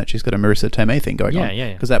mention that she's got a Marissa Tomei thing going on?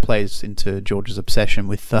 Yeah. Because that plays into George's obsession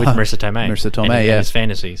with Marissa Tomei. Marissa Tomei, and yeah. his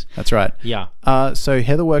fantasies. That's right. Yeah. So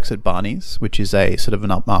Heather works at Barney's, which is a sort of an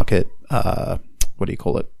upmarket, what do you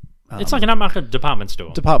call it? It's like an upmarket department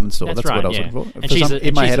store. Department store. That's right, what I was yeah. looking for. And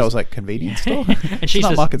In my head, I was like, convenience store? And It's she's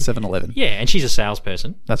an upmarket 7-Eleven. Yeah, and she's a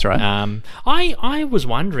salesperson. That's right. I was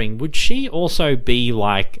wondering, would she also be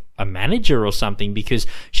like a manager or something? Because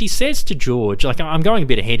she says to George, I'm going a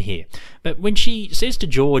bit ahead here, but when she says to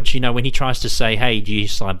George, when he tries to say, hey, do you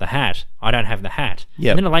still have the hat? I don't have the hat.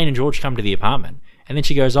 Yep. And then Elaine and George come to the apartment, and then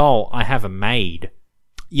she goes, oh, I have a maid.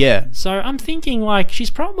 Yeah. So I'm thinking, she's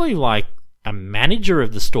probably a manager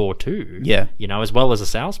of the store too. Yeah. As well as a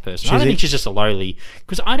salesperson. I don't think she's just a lowly...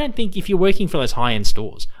 Because I don't think if you're working for those high-end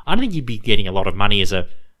stores, I don't think you'd be getting a lot of money as a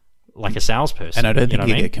salesperson. And I don't think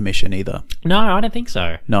you get commission either. No, I don't think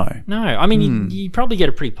so. No. I mean, you probably get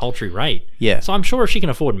a pretty paltry rate. Yeah. So I'm sure if she can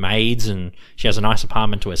afford maids and she has a nice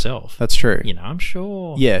apartment to herself. That's true. I'm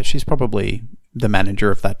sure. Yeah, she's probably the manager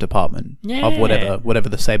of that department. Yeah. Of whatever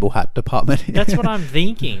the sable hat department is. That's what I'm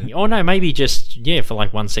thinking. Or no, maybe just, for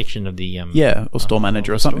one section of the... yeah, or store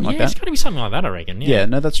manager or something like that. It's got to be something like that, I reckon. Yeah,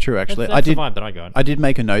 no, that's true, actually. That's the vibe that I got. I did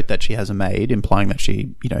make a note that she has a maid, implying that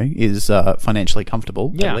she, is financially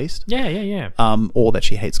comfortable, at least. Yeah. Or that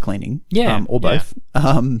she hates cleaning. Yeah. Or both.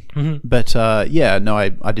 But, no,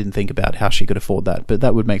 I didn't think about how she could afford that, but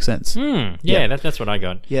that would make sense. Yeah, that's what I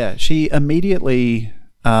got. Yeah, she immediately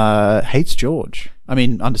hates George. I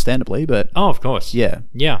mean, understandably, but... Oh, of course. Yeah.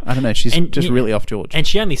 Yeah. I don't know, she's just really off George. And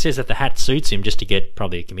she only says that the hat suits him just to get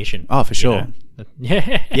probably a commission. Oh, for sure.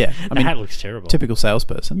 Yeah. Yeah. I mean, the hat looks terrible. Typical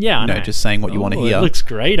salesperson. Yeah, I know. Just saying what you want to hear. It looks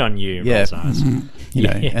great on you. Yeah.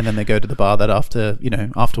 Yeah. And then they go to the bar that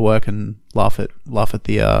after work and laugh at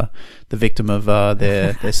the victim of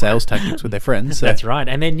their sales tactics with their friends. So. That's right.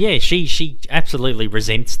 And then she absolutely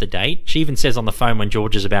resents the date. She even says on the phone when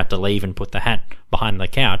George is about to leave and put the hat behind the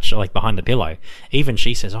couch, behind the pillow. Even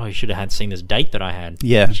she says, "Oh, you should have seen this date that I had."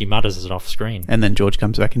 Yeah. She mutters it off screen. And then George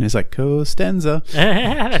comes back and is like, "Costanza."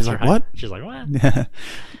 That's She's like, right. "What?" She's like, "What?"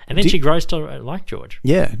 And then she grows to like George.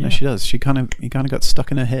 Yeah, no, she does. He kind of got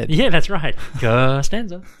stuck in her head. Yeah, that's right.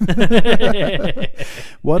 Costanza.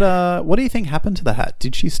 What do you think happened to the hat?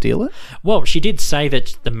 Did she steal it? Well, she did say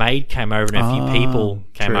that the maid came over and a few people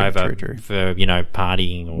came over for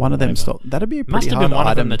partying. Or one of them whatever. stole. That'd be a Must pretty have hard been one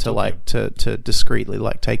of them item that to took to discreetly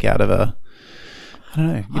take out of a. I don't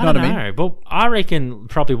know. You know what I mean? I don't know. Well, I reckon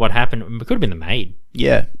probably what happened, it could have been the maid.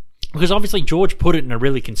 Yeah. Because obviously George put it in a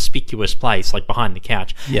really conspicuous place, behind the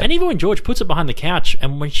couch. Yeah. And even when George puts it behind the couch,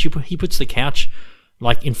 and when he puts the couch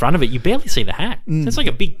in front of it, you barely see the hat. So it's like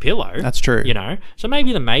a big pillow. That's true. So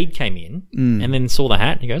maybe the maid came in and then saw the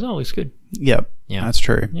hat and he goes, "Oh, looks good." Yep. Yeah. That's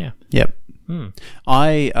true. Yeah. Yep.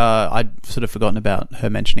 I'd sort of forgotten about her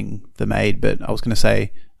mentioning the maid, but I was going to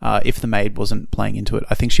say if the maid wasn't playing into it,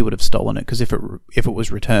 I think she would have stolen it, because if it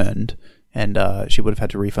was returned, and she would have had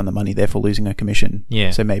to refund the money, therefore losing her commission.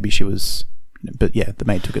 Yeah. So maybe she was... But yeah, the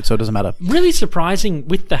maid took it, so it doesn't matter. Really surprising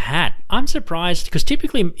with the hat. I'm surprised, because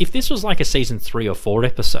typically if this was a season 3 or 4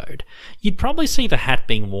 episode, you'd probably see the hat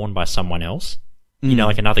being worn by someone else.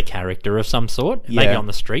 Another character of some sort, maybe on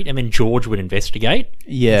the street, and then George would investigate.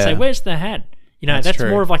 Yeah. And say, "Where's the hat?" That's true.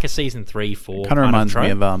 more of a season 3, 4 Kind of reminds me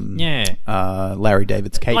trope. of Larry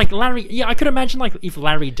David's cape. I could imagine if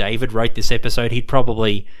Larry David wrote this episode, he'd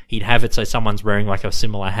have it so someone's wearing a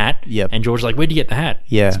similar hat. Yep. And George's like, "Where'd you get the hat?"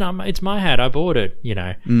 Yeah. It's my hat. I bought it.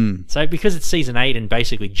 So because it's season 8 and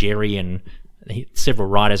basically Jerry and several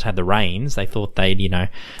writers had the reins, they thought they'd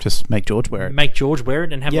just make George wear it. Make George wear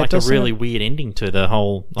it and have a really weird ending to the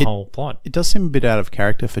whole plot. It does seem a bit out of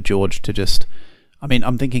character for George to just... I mean,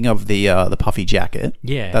 I'm thinking of the puffy jacket.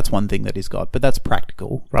 Yeah. That's one thing that he's got, but that's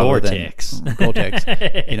practical rather Gore-Tex. than... Gore-Tex.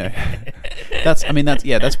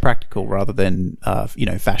 That's practical rather than,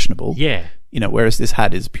 fashionable. Yeah. Whereas this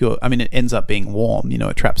hat is pure... I mean, it ends up being warm,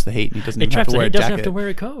 it traps the heat and he doesn't even have to wear a jacket. He doesn't have to wear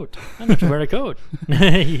a coat. I don't have to wear a coat.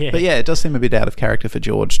 Yeah. But yeah, it does seem a bit out of character for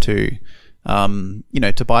George to...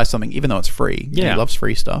 to buy something, even though it's free. Yeah. He loves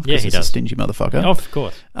free stuff because he's a stingy motherfucker. Oh, of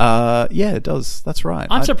course. Yeah, it does. That's right.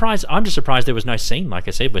 I'm surprised. I'm just surprised there was no scene, like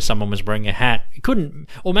I said, where someone was wearing a hat. It couldn't,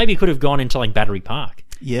 or maybe it could have gone into Battery Park.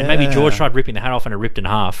 Yeah. And maybe George tried ripping the hat off and it ripped in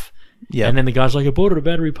half. Yeah. And then the guy's like, I bought it at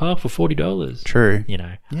Battery Park for $40. True. You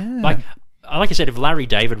know. Yeah. Like I said, if Larry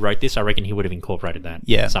David wrote this, I reckon he would have incorporated that.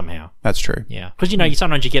 Yeah. Somehow. That's true. Yeah. Because,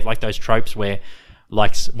 sometimes you get like those tropes where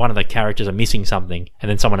like one of the characters are missing something and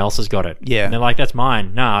then someone else has got it. Yeah. And they're like, that's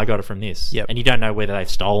mine. No, I got it from this. Yep. And you don't know whether they've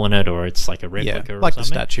stolen it or it's like a replica or like something.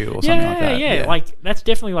 the statue or something like that. Yeah. Like, that's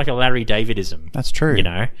definitely like a Larry Davidism. That's true.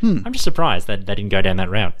 I'm just surprised that they didn't go down that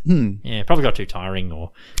route. Yeah, probably got too tiring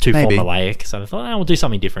or too Maybe. formulaic. So they thought, we'll do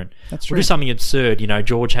something different. That's We'll true. do something absurd.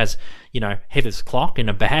 George has, Heather's clock in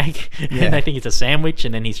a bag Yeah. and they think it's a sandwich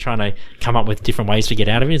and then he's trying to come up with different ways to get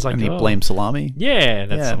out of it. It's like, And he blames salami. Yeah,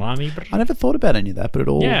 that's Yeah. salami. I never thought about any of that, but it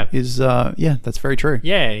all Yeah. is, that's very true.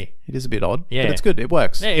 Yeah. It is a bit odd, Yeah. but it's good. It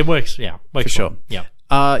works. Yeah, it works. Yeah. Works For sure. well.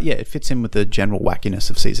 Yeah. It fits in with the general wackiness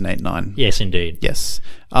of season 8 and 9. Yes, indeed. Yes.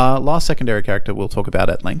 Last secondary character we'll talk about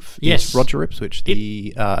at length Yes. is Roger Ipswich,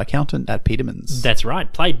 the accountant at Peterman's. That's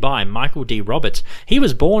right. Played by Michael D. Roberts. He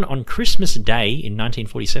was born on Christmas Day in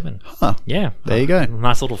 1947. Huh. Yeah. There you go.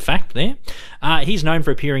 Nice little fact there. He's known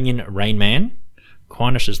for appearing in Rain Man,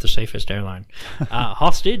 Qantas is the safest airline,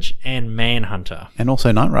 Hostage, and Manhunter. And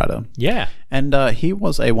also Knight Rider. Yeah. And he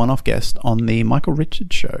was a one-off guest on the Michael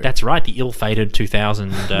Richards show. That's right. The ill-fated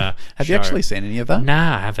 2000 Have show. you actually seen any of that?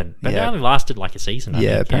 Nah, I haven't. But Yeah. it only lasted like a season, I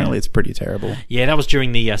Yeah, think. apparently it's pretty terrible. Yeah, that was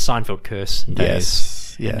during the Seinfeld curse days.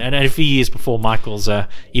 Yes. Yeah. And a few years before Michael's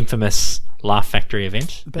infamous Laugh Factory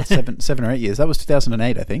event. About 7 or 8 years. That was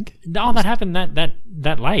 2008, I think. No, that happened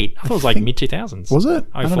that late. I thought it was like think- mid-2000s. Was it?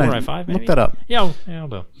 I don't 04, know. 05 maybe? Look that up. Yeah, I'll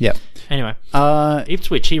do. Yep. Anyway, Uh,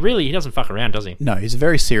 Ipswich, he doesn't fuck around, does he? no, he's a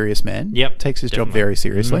very serious man. Yep, Takes his job definitely. very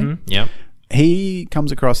seriously. Yep. He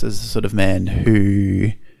comes across as the sort of man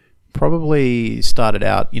who probably started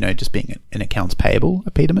out, just being an accounts payable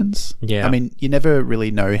at Peterman's. Yeah. I mean, you never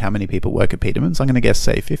really know how many people work at Peterman's. I'm going to guess,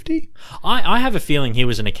 say, 50? I have a feeling he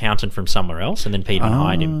was an accountant from somewhere else and then Peterman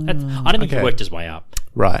hired him. I don't think he okay. worked his way up.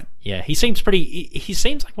 Right. Yeah, he seems he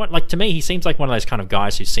seems to me, he seems like one of those kind of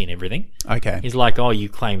guys who's seen everything. Okay. He's like, oh, you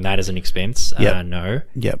claim that as an expense? Yep. No.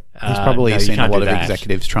 Yep. He's probably no, you seen a can't lot do of that.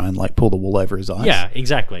 executives try and, pull the wool over his eyes. Yeah,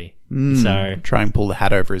 exactly. So, Try and pull the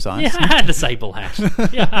hat over his eyes. yeah, the sable hat.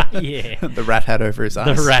 yeah. The rat hat over his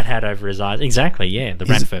eyes. The rat hat over his eyes. Exactly, yeah. The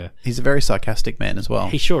rat fur. He's a very sarcastic man as well.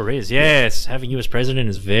 He sure is. Yes, having you as president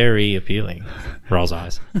is very appealing. Rolls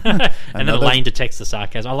eyes. And then Another- Elaine detects the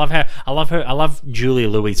sarcasm. I love Julia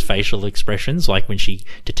Louis' facial expressions. Like when she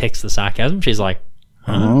detects the sarcasm, she's like,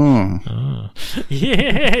 Oh.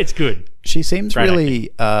 yeah, it's good. She seems Great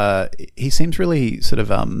really. He seems really sort of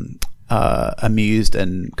amused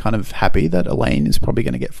and kind of happy that Elaine is probably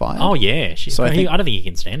going to get fired. Oh yeah, So I think- I don't think he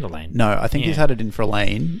can stand Elaine. No, I think Yeah. he's had it in for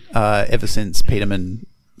Elaine ever since Peterman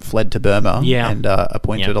fled to Burma Yeah. and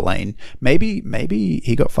appointed Yeah. Elaine. Maybe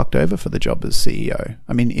he got fucked over for the job as CEO.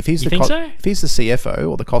 I mean, if he's You the think so? if he's the CFO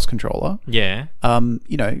or the cost controller, Yeah, a lot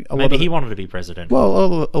maybe of he wanted to be president.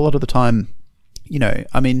 well, a lot of the time,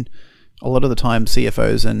 I mean, a lot of the time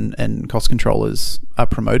CFOs and cost controllers are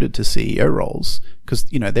promoted to CEO roles because,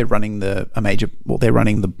 they're running they're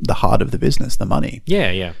running the heart of the business, the money.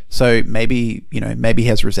 Yeah. So maybe he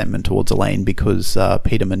has resentment towards Elaine because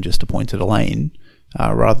Peterman just appointed Elaine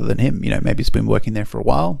rather than him. Maybe he's been working there for a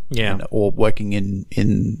while. Yeah. Or working in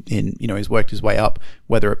he's worked his way up,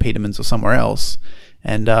 whether at Peterman's or somewhere else.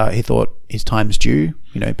 And he thought his time's due.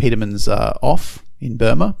 Peterman's off in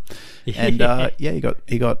Burma. And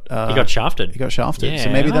he got shafted. He got shafted. Yeah, So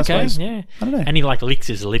maybe that's why he's, yeah. I don't know. And he licks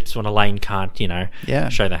his lips when Elaine can't, Yeah.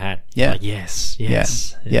 show the hat. Yeah. Like, yes.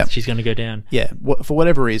 Yeah. She's going to go down. Yeah, for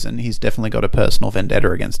whatever reason, he's definitely got a personal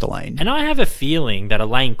vendetta against Elaine. And I have a feeling that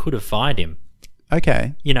Elaine could have fired him.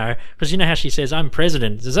 Okay. Because how she says, I'm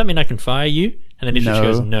president. Does that mean I can fire you? And then No. she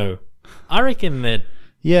goes, no. I reckon that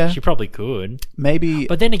Yeah. she probably could. Maybe.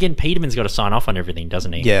 But then again, Peterman's got to sign off on everything,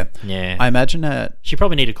 doesn't he? Yeah. Yeah. I imagine that. She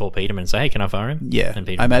probably need to call Peterman and say, hey, can I fire him? Yeah. And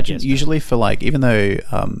Peterman, I imagine yes, usually for even though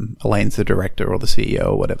Elaine's the director or the CEO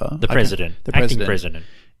or whatever. the president. Acting president.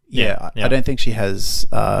 Yeah. I don't think she has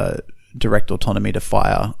direct autonomy to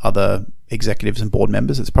fire other executives and board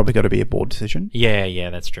members. It's probably got to be a board decision. Yeah,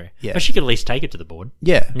 that's true. Yeah. But she could at least take it to the board.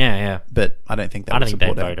 Yeah. Yeah. But I don't think that I don't would think they'd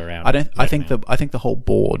support vote her out. I think the whole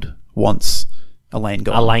board wants Elaine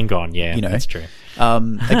gone. Elaine gone, yeah, You know? that's true.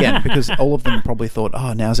 Again, because all of them probably thought,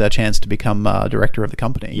 oh, now's our chance to become director of the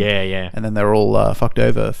company. Yeah. And then they're all fucked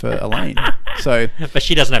over for Elaine. So, But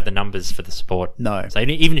she doesn't have the numbers for the support. No. So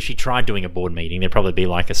even if she tried doing a board meeting, there'd probably be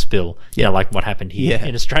like a spill. Yeah. Like what happened here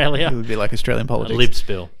in Australia. it would be like Australian A politics. lib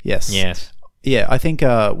spill. Yes. Yes. Yeah, I think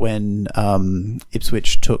when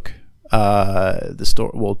Ipswich took the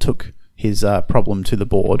store, took his problem to the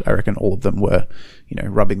board, I reckon all of them were,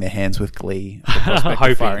 rubbing their hands with glee at the prospect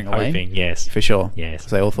of firing Elaine. Hoping, yes. For sure. Yes.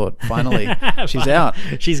 'Cause they all thought, finally, she's out.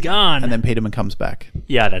 She's gone. And then Peterman comes back.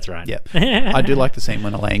 Yeah, that's right. Yeah. I do like the scene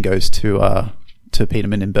when Elaine goes to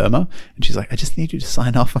Peterman in Burma, and she's like, I just need you to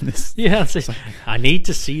sign off on this. Yeah, I need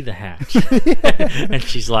to see the hat. And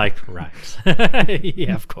she's like, right.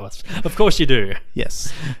 Yeah, of course. Of course you do.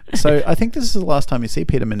 Yes. So I think this is the last time you see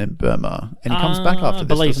Peterman in Burma, and he comes back after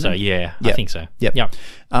this, I believe doesn't so, he? yeah. I think so. Yep. Yeah.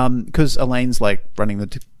 Because Elaine's like running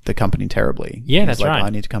the company terribly. Yeah, He's that's like, right. I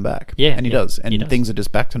need to come back. Yeah, And he yeah, does. And he does. things are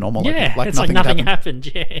just back to normal. Yeah, like it's like nothing happened.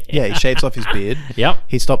 Yeah. Yeah, he shaves off his beard. Yep.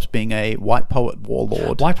 He stops being a white poet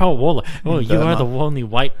warlord. White poet warlord. Oh, you Burma. are the only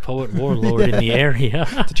white poet warlord in the area.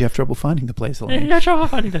 Did you have trouble finding the place, Elaine? Yeah, sure,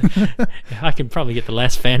 I can probably get the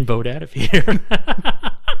last fan boat out of here.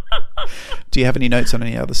 Do you have any notes on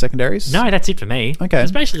any other secondaries? No, that's it for me. Okay.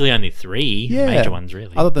 There's basically only three Yeah. major ones,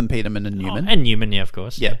 really. Other than Peterman and Newman. And Newman, yeah, of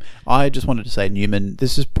course. Yeah. I just wanted to say Newman,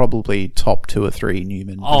 this is probably top 2 or 3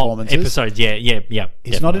 Newman performances. Episodes, yeah.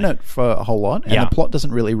 He's not in it for a whole lot, and Yeah. the plot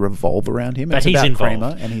doesn't really revolve around him. But It's he's about involved.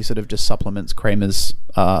 Kramer, and he sort of just supplements Kramer's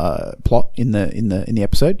plot in the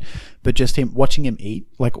episode. But just him watching him eat,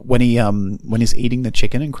 like when he's eating the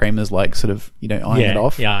chicken, and Kramer's like sort of eyeing it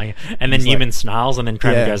off. Yeah. And then He's Newman like- snarls, and then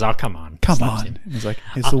Kramer Yeah. goes, "Oh, come on, Come slaps on! him. And he's like,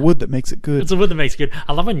 it's the wood that makes it good. It's the wood that makes it good."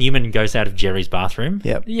 I love when Newman goes out of Jerry's bathroom.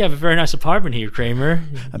 Yep. You have a very nice apartment here, Kramer.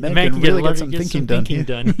 A man can really get some thinking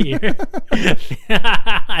done here.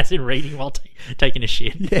 As in reading while taking a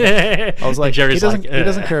shit. Yeah. I was like, And he Jerry's doesn't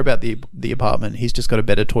like, care about the apartment. He's just got a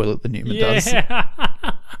better toilet than Newman does. Yeah.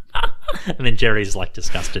 And then Jerry's like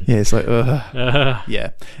disgusted. Yeah, it's like, ugh. Yeah.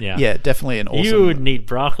 Yeah, definitely an awesome. You wouldn't eat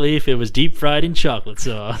broccoli if it was deep fried in chocolate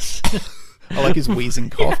sauce. I like his wheezing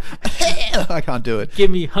cough. I can't do it.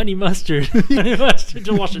 Give me honey mustard. Honey mustard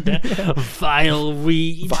to wash it down. Vile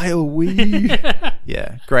weed. Vile weed.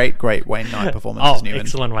 Yeah, great Wayne Knight performance Oh, as Newman.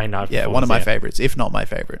 excellent Wayne Knight. Yeah, one of my favorites, if not my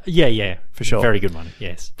favorite. Yeah. For sure. Very good one,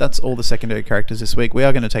 yes. That's all the secondary characters this week. We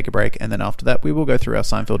are going to take a break, and then after that, we will go through our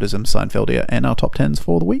Seinfeldism, Seinfeldia, and our top 10s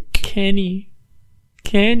for the week. Kenny.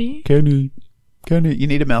 Kenny. You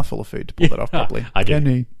need a mouthful of food to pull that off properly. I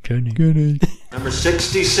do. Kenny. Number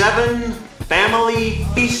 67, Family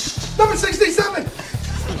Feast. Number 67!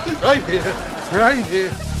 Right here.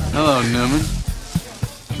 Hello, Newman.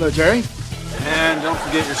 Hello, Jerry. And don't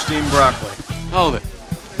forget your steamed broccoli. Hold it.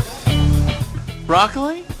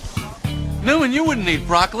 Broccoli? Newman, you wouldn't eat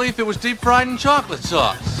broccoli if it was deep fried in chocolate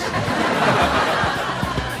sauce.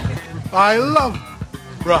 I love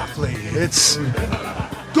broccoli. It's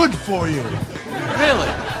good for you. Really?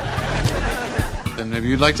 Then maybe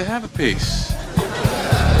you'd like to have a piece.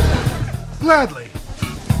 Gladly.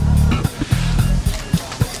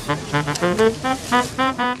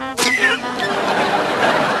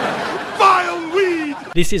 Vile weed!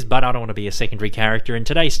 This is But I Don't Want to Be a Secondary Character, and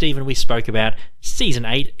today, Stephen, we spoke about Season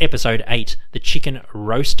 8, Episode 8, The Chicken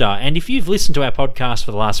Roaster. And if you've listened to our podcast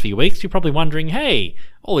for the last few weeks, you're probably wondering, hey,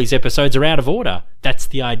 all these episodes are out of order. That's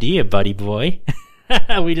the idea, buddy boy.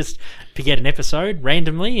 We just pick out an episode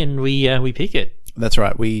randomly and we pick it. That's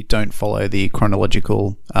right. We don't follow the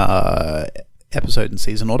chronological episode and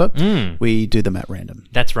season order. We do them at random.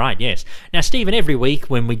 That's right, yes. Now, Stephen, every week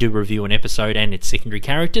when we do review an episode and its secondary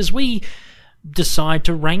characters, we decide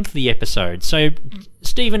to rank the episode. So,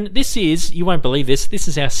 Stephen, this is, you won't believe this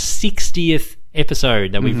is our 60th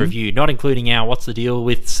episode that we've reviewed, not including our What's the Deal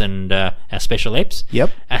Withs and our special eps. Yep.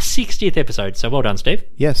 Our 60th episode, so well done, Steve.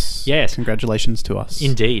 Yes. Yes. Congratulations to us.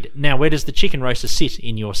 Indeed. Now, where does the chicken roaster sit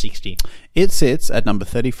in your 60? It sits at number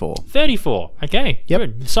 34. 34. Okay. Yep.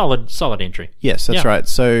 Good. Solid entry. Yes, that's Yeah. right.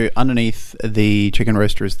 So underneath the chicken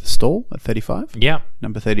roaster is the stall at 35. Yeah.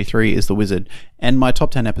 Number 33 is the wizard. And my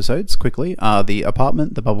top 10 episodes, quickly, are the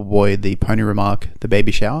apartment, the bubble boy, the pony remark, the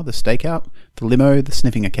baby shower, the stakeout, the limo, the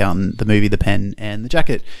sniffing accountant, the movie, the pen, and the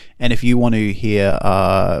jacket. And if you want to hear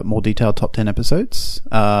more detailed top 10 episodes,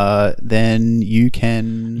 then you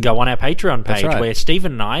can Go on our Patreon That's page right. where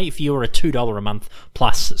Stephen and I, if you're a $2 a month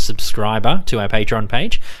plus subscriber to our Patreon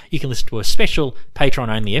page, you can listen to a special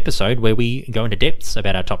Patreon-only episode where we go into depths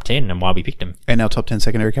about our top 10 and why we picked them. and our top 10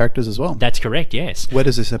 secondary characters as well. That's correct, yes. Where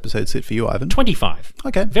does this episode sit for you, Ivan? 25.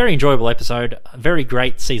 Okay. Very enjoyable episode. Very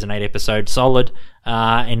great Season 8 episode. Solid.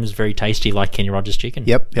 And it was very tasty, like Kenny Rogers chicken.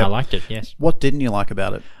 Yep. I liked it, yes. What didn't you like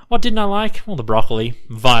about it? What didn't I like? Well, the broccoli.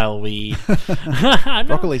 Vile weed. No,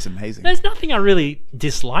 Broccoli's amazing. There's nothing I really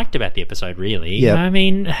disliked about the episode, really. Yep. I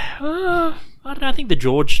mean, I don't know, I think the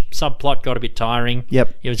George subplot got a bit tiring.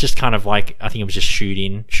 Yep. It was just kind of like, I think it was just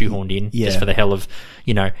shoehorned in, Yeah. just for the hell of,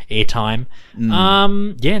 airtime.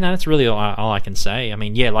 Yeah, no, that's really all I can say. I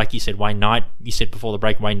mean, yeah, like you said, Wayne Knight, you said before the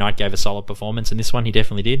break, Wayne Knight gave a solid performance, and this one he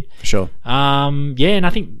definitely did. For sure. Yeah, and I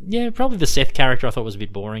think, probably the Seth character I thought was a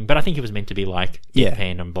bit boring, but I think it was meant to be like Yeah.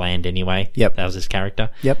 deadpan and bland anyway. Yep. That was his character.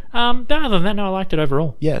 Yep. But other than that, no, I liked it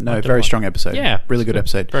overall. Yeah, no, Liked it a very lot. strong episode. Yeah, really it's good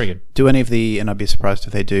episode. Very good. Do any of the, and I'd be surprised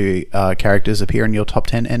if they do, characters appear in your top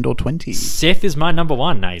 10 and or 20? Seth is my number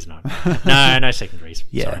one. No, he's not. No secondaries.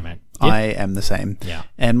 Yeah. Sorry, mate. I am the same. Yeah.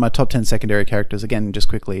 And my top 10 secondary characters, again, just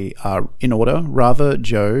quickly, are in order. Rava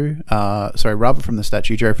from the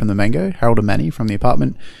statue, Joe from the Mango, Harold and Manny from the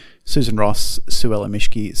apartment, Susan Ross, Suella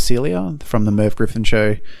Mishki, Celia from the Merv Griffin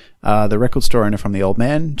Show, the record store owner from The Old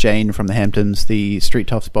Man, Jane from the Hamptons, the Street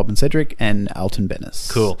Toughs Bob and Cedric, and Alton Bennis.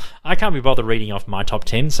 Cool. I can't be bothered reading off my top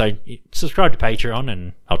 10, so subscribe to Patreon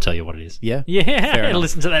and I'll tell you what it is. Yeah? Yeah, Fair enough.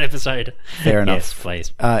 listen to that episode. Fair enough. Yes,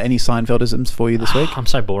 please. Any Seinfeldisms for you this week? I'm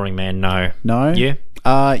so boring, man. No. No? Yeah?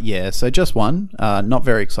 Yeah, so just one. Not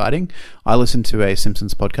very exciting. I listened to a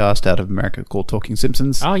Simpsons podcast out of America called Talking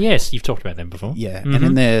Simpsons. Oh, yes. You've talked about them before. Yeah, and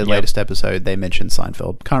in their latest episode, they mentioned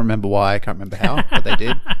Seinfeld. Can't remember why, can't remember how, but they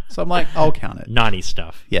did. So I'm like, I'll count it. 90s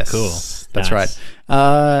stuff. Yes, Cool. that's Nice.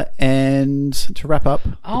 right. And to wrap up the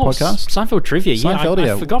podcast, Seinfeld trivia. Yeah, I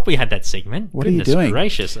Seinfeldia. forgot we had that segment. What are you Goodness doing?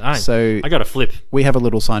 Gracious. I So- got a flip. we have a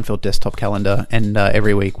little Seinfeld desktop calendar, and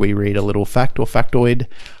every week we read a little fact or factoid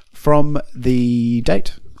from the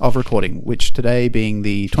date of recording, which today being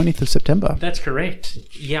the 20th of September. That's correct.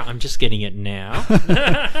 Yeah, I'm just getting it now.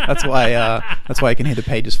 That's why I can hear the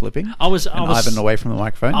pages flipping. I was Ivan away from the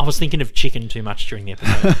microphone. I was thinking of chicken too much during the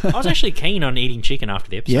episode. I was actually keen on eating chicken after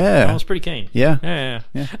the episode. Yeah. I was pretty keen. Yeah. Yeah.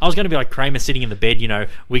 I was going to be like Kramer sitting in the bed,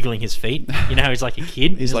 wiggling his feet. You know how he's like a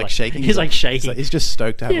kid? He's like shaking. He's like shaking. He's just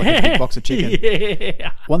stoked to have like a big box of chicken.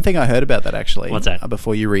 Yeah. One thing I heard about that actually. What's that?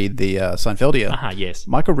 Before you read the Seinfeldia. Yes.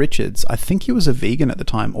 Michael Richards, I think he was a vegan at the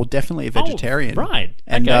time, or definitely a vegetarian. right.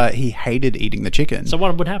 And Okay. he hated eating the chicken. So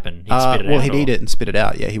what would happen? He'd spit it out? He'd eat it and spit it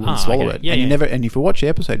out. Yeah, he wouldn't swallow okay. it. Yeah, and yeah. you never. And if you watch the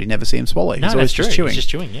episode, you never see him swallow. No, He's always that's true. just chewing. He's just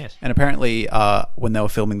chewing, yes. And apparently, when they were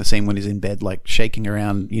filming the scene when he's in bed, like shaking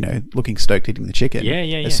around, looking stoked eating the chicken. Yeah.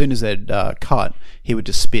 As soon as they'd cut, he would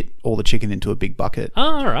just spit all the chicken into a big bucket.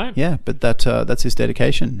 Oh, all right. Yeah, but that's his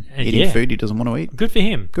dedication. Eating yeah. food he doesn't want to eat. Good for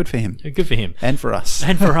him. Good for him. Good for him. And for us.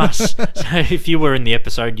 And for us. So if you were in the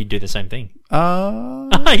episode, you'd do the same thing.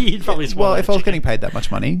 You'd probably swallow Well, if the I was chicken. getting paid that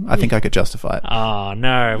much money, I think I could justify it. Oh,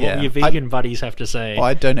 no. What Yeah. will your vegan buddies have to say?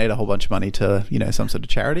 I'd donate a whole bunch of money to, some sort of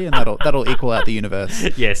charity, and that'll equal out the universe.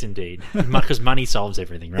 Yes, indeed. Because money solves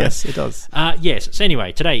everything, right? Yes, it does. Yes. So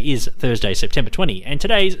anyway, today is Thursday, September 20, and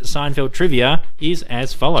today's Seinfeld trivia is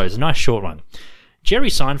as follows. A nice short one. Jerry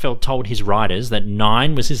Seinfeld told his writers that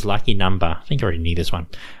 9 was his lucky number. I think I already knew this one.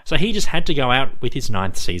 So he just had to go out with his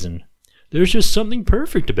 9th season. There's just something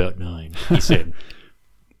perfect about 9, he said.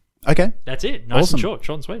 Okay, That's it. Nice Awesome. and short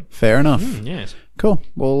and sweet. fair enough. Yes. Cool.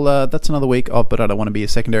 Well, that's another week of But I Don't Want to Be a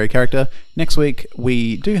Secondary Character. Next week,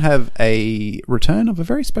 we do have a return of a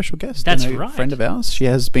very special guest. That's a right. friend of ours. She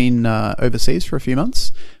has been overseas for a few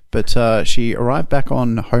months, but she arrived back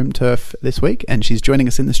on home turf this week, and she's joining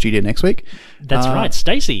us in the studio next week. That's right.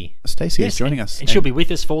 Stacey. Stacey is joining us. And she'll be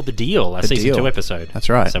with us for The Deal, a season Deal. 2 episode. That's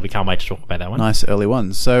right. So we can't wait to talk about that one. Nice early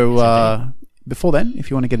ones. So before then,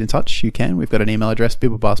 if you want to get in touch, you can. We've got an email address,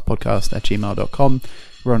 bibblebastpodcast@gmail.com.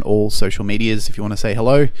 We're on all social medias if you want to say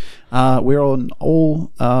hello. We're on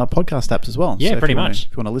all podcast apps as well. Yeah, So if pretty you wanna- much.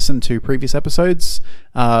 If you want to listen to previous episodes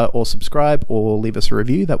or subscribe or leave us a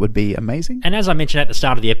review, that would be amazing. And as I mentioned at the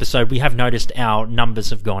start of the episode, we have noticed our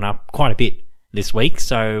numbers have gone up quite a bit this week.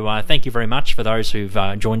 So thank you very much for those who've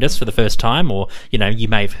joined us for the first time, or, you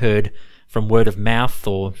may have heard from word of mouth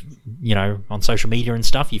or, on social media and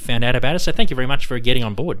stuff, you found out about us. So thank you very much for getting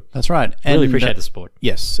on board. That's right. Really And, appreciate the support.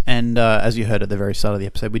 Yes, and as you heard at the very start of the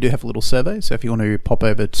episode, we do have a little survey, so if you want to pop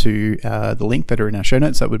over to the link that are in our show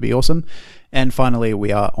notes, that would be awesome. And finally,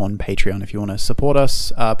 we are on Patreon. If you want to support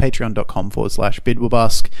us,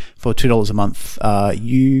 patreon.com/bidwabask. For $2 a month,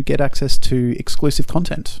 you get access to exclusive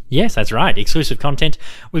content. Yes, that's right. Exclusive content.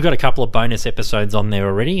 We've got a couple of bonus episodes on there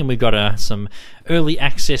already, and we've got some early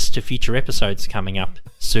access to future episodes coming up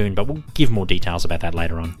soon, but we'll give more details about that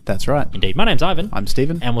later on. That's right. Indeed. My name's Ivan. I'm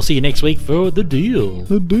Stephen. And we'll see you next week for The Deal.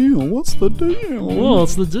 The deal? What's the deal?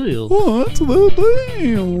 What's the deal? What's the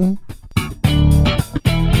deal?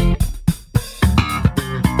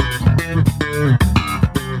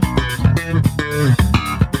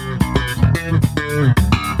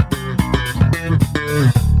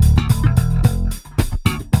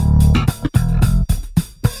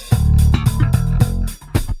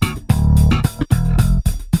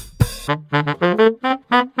 Bye.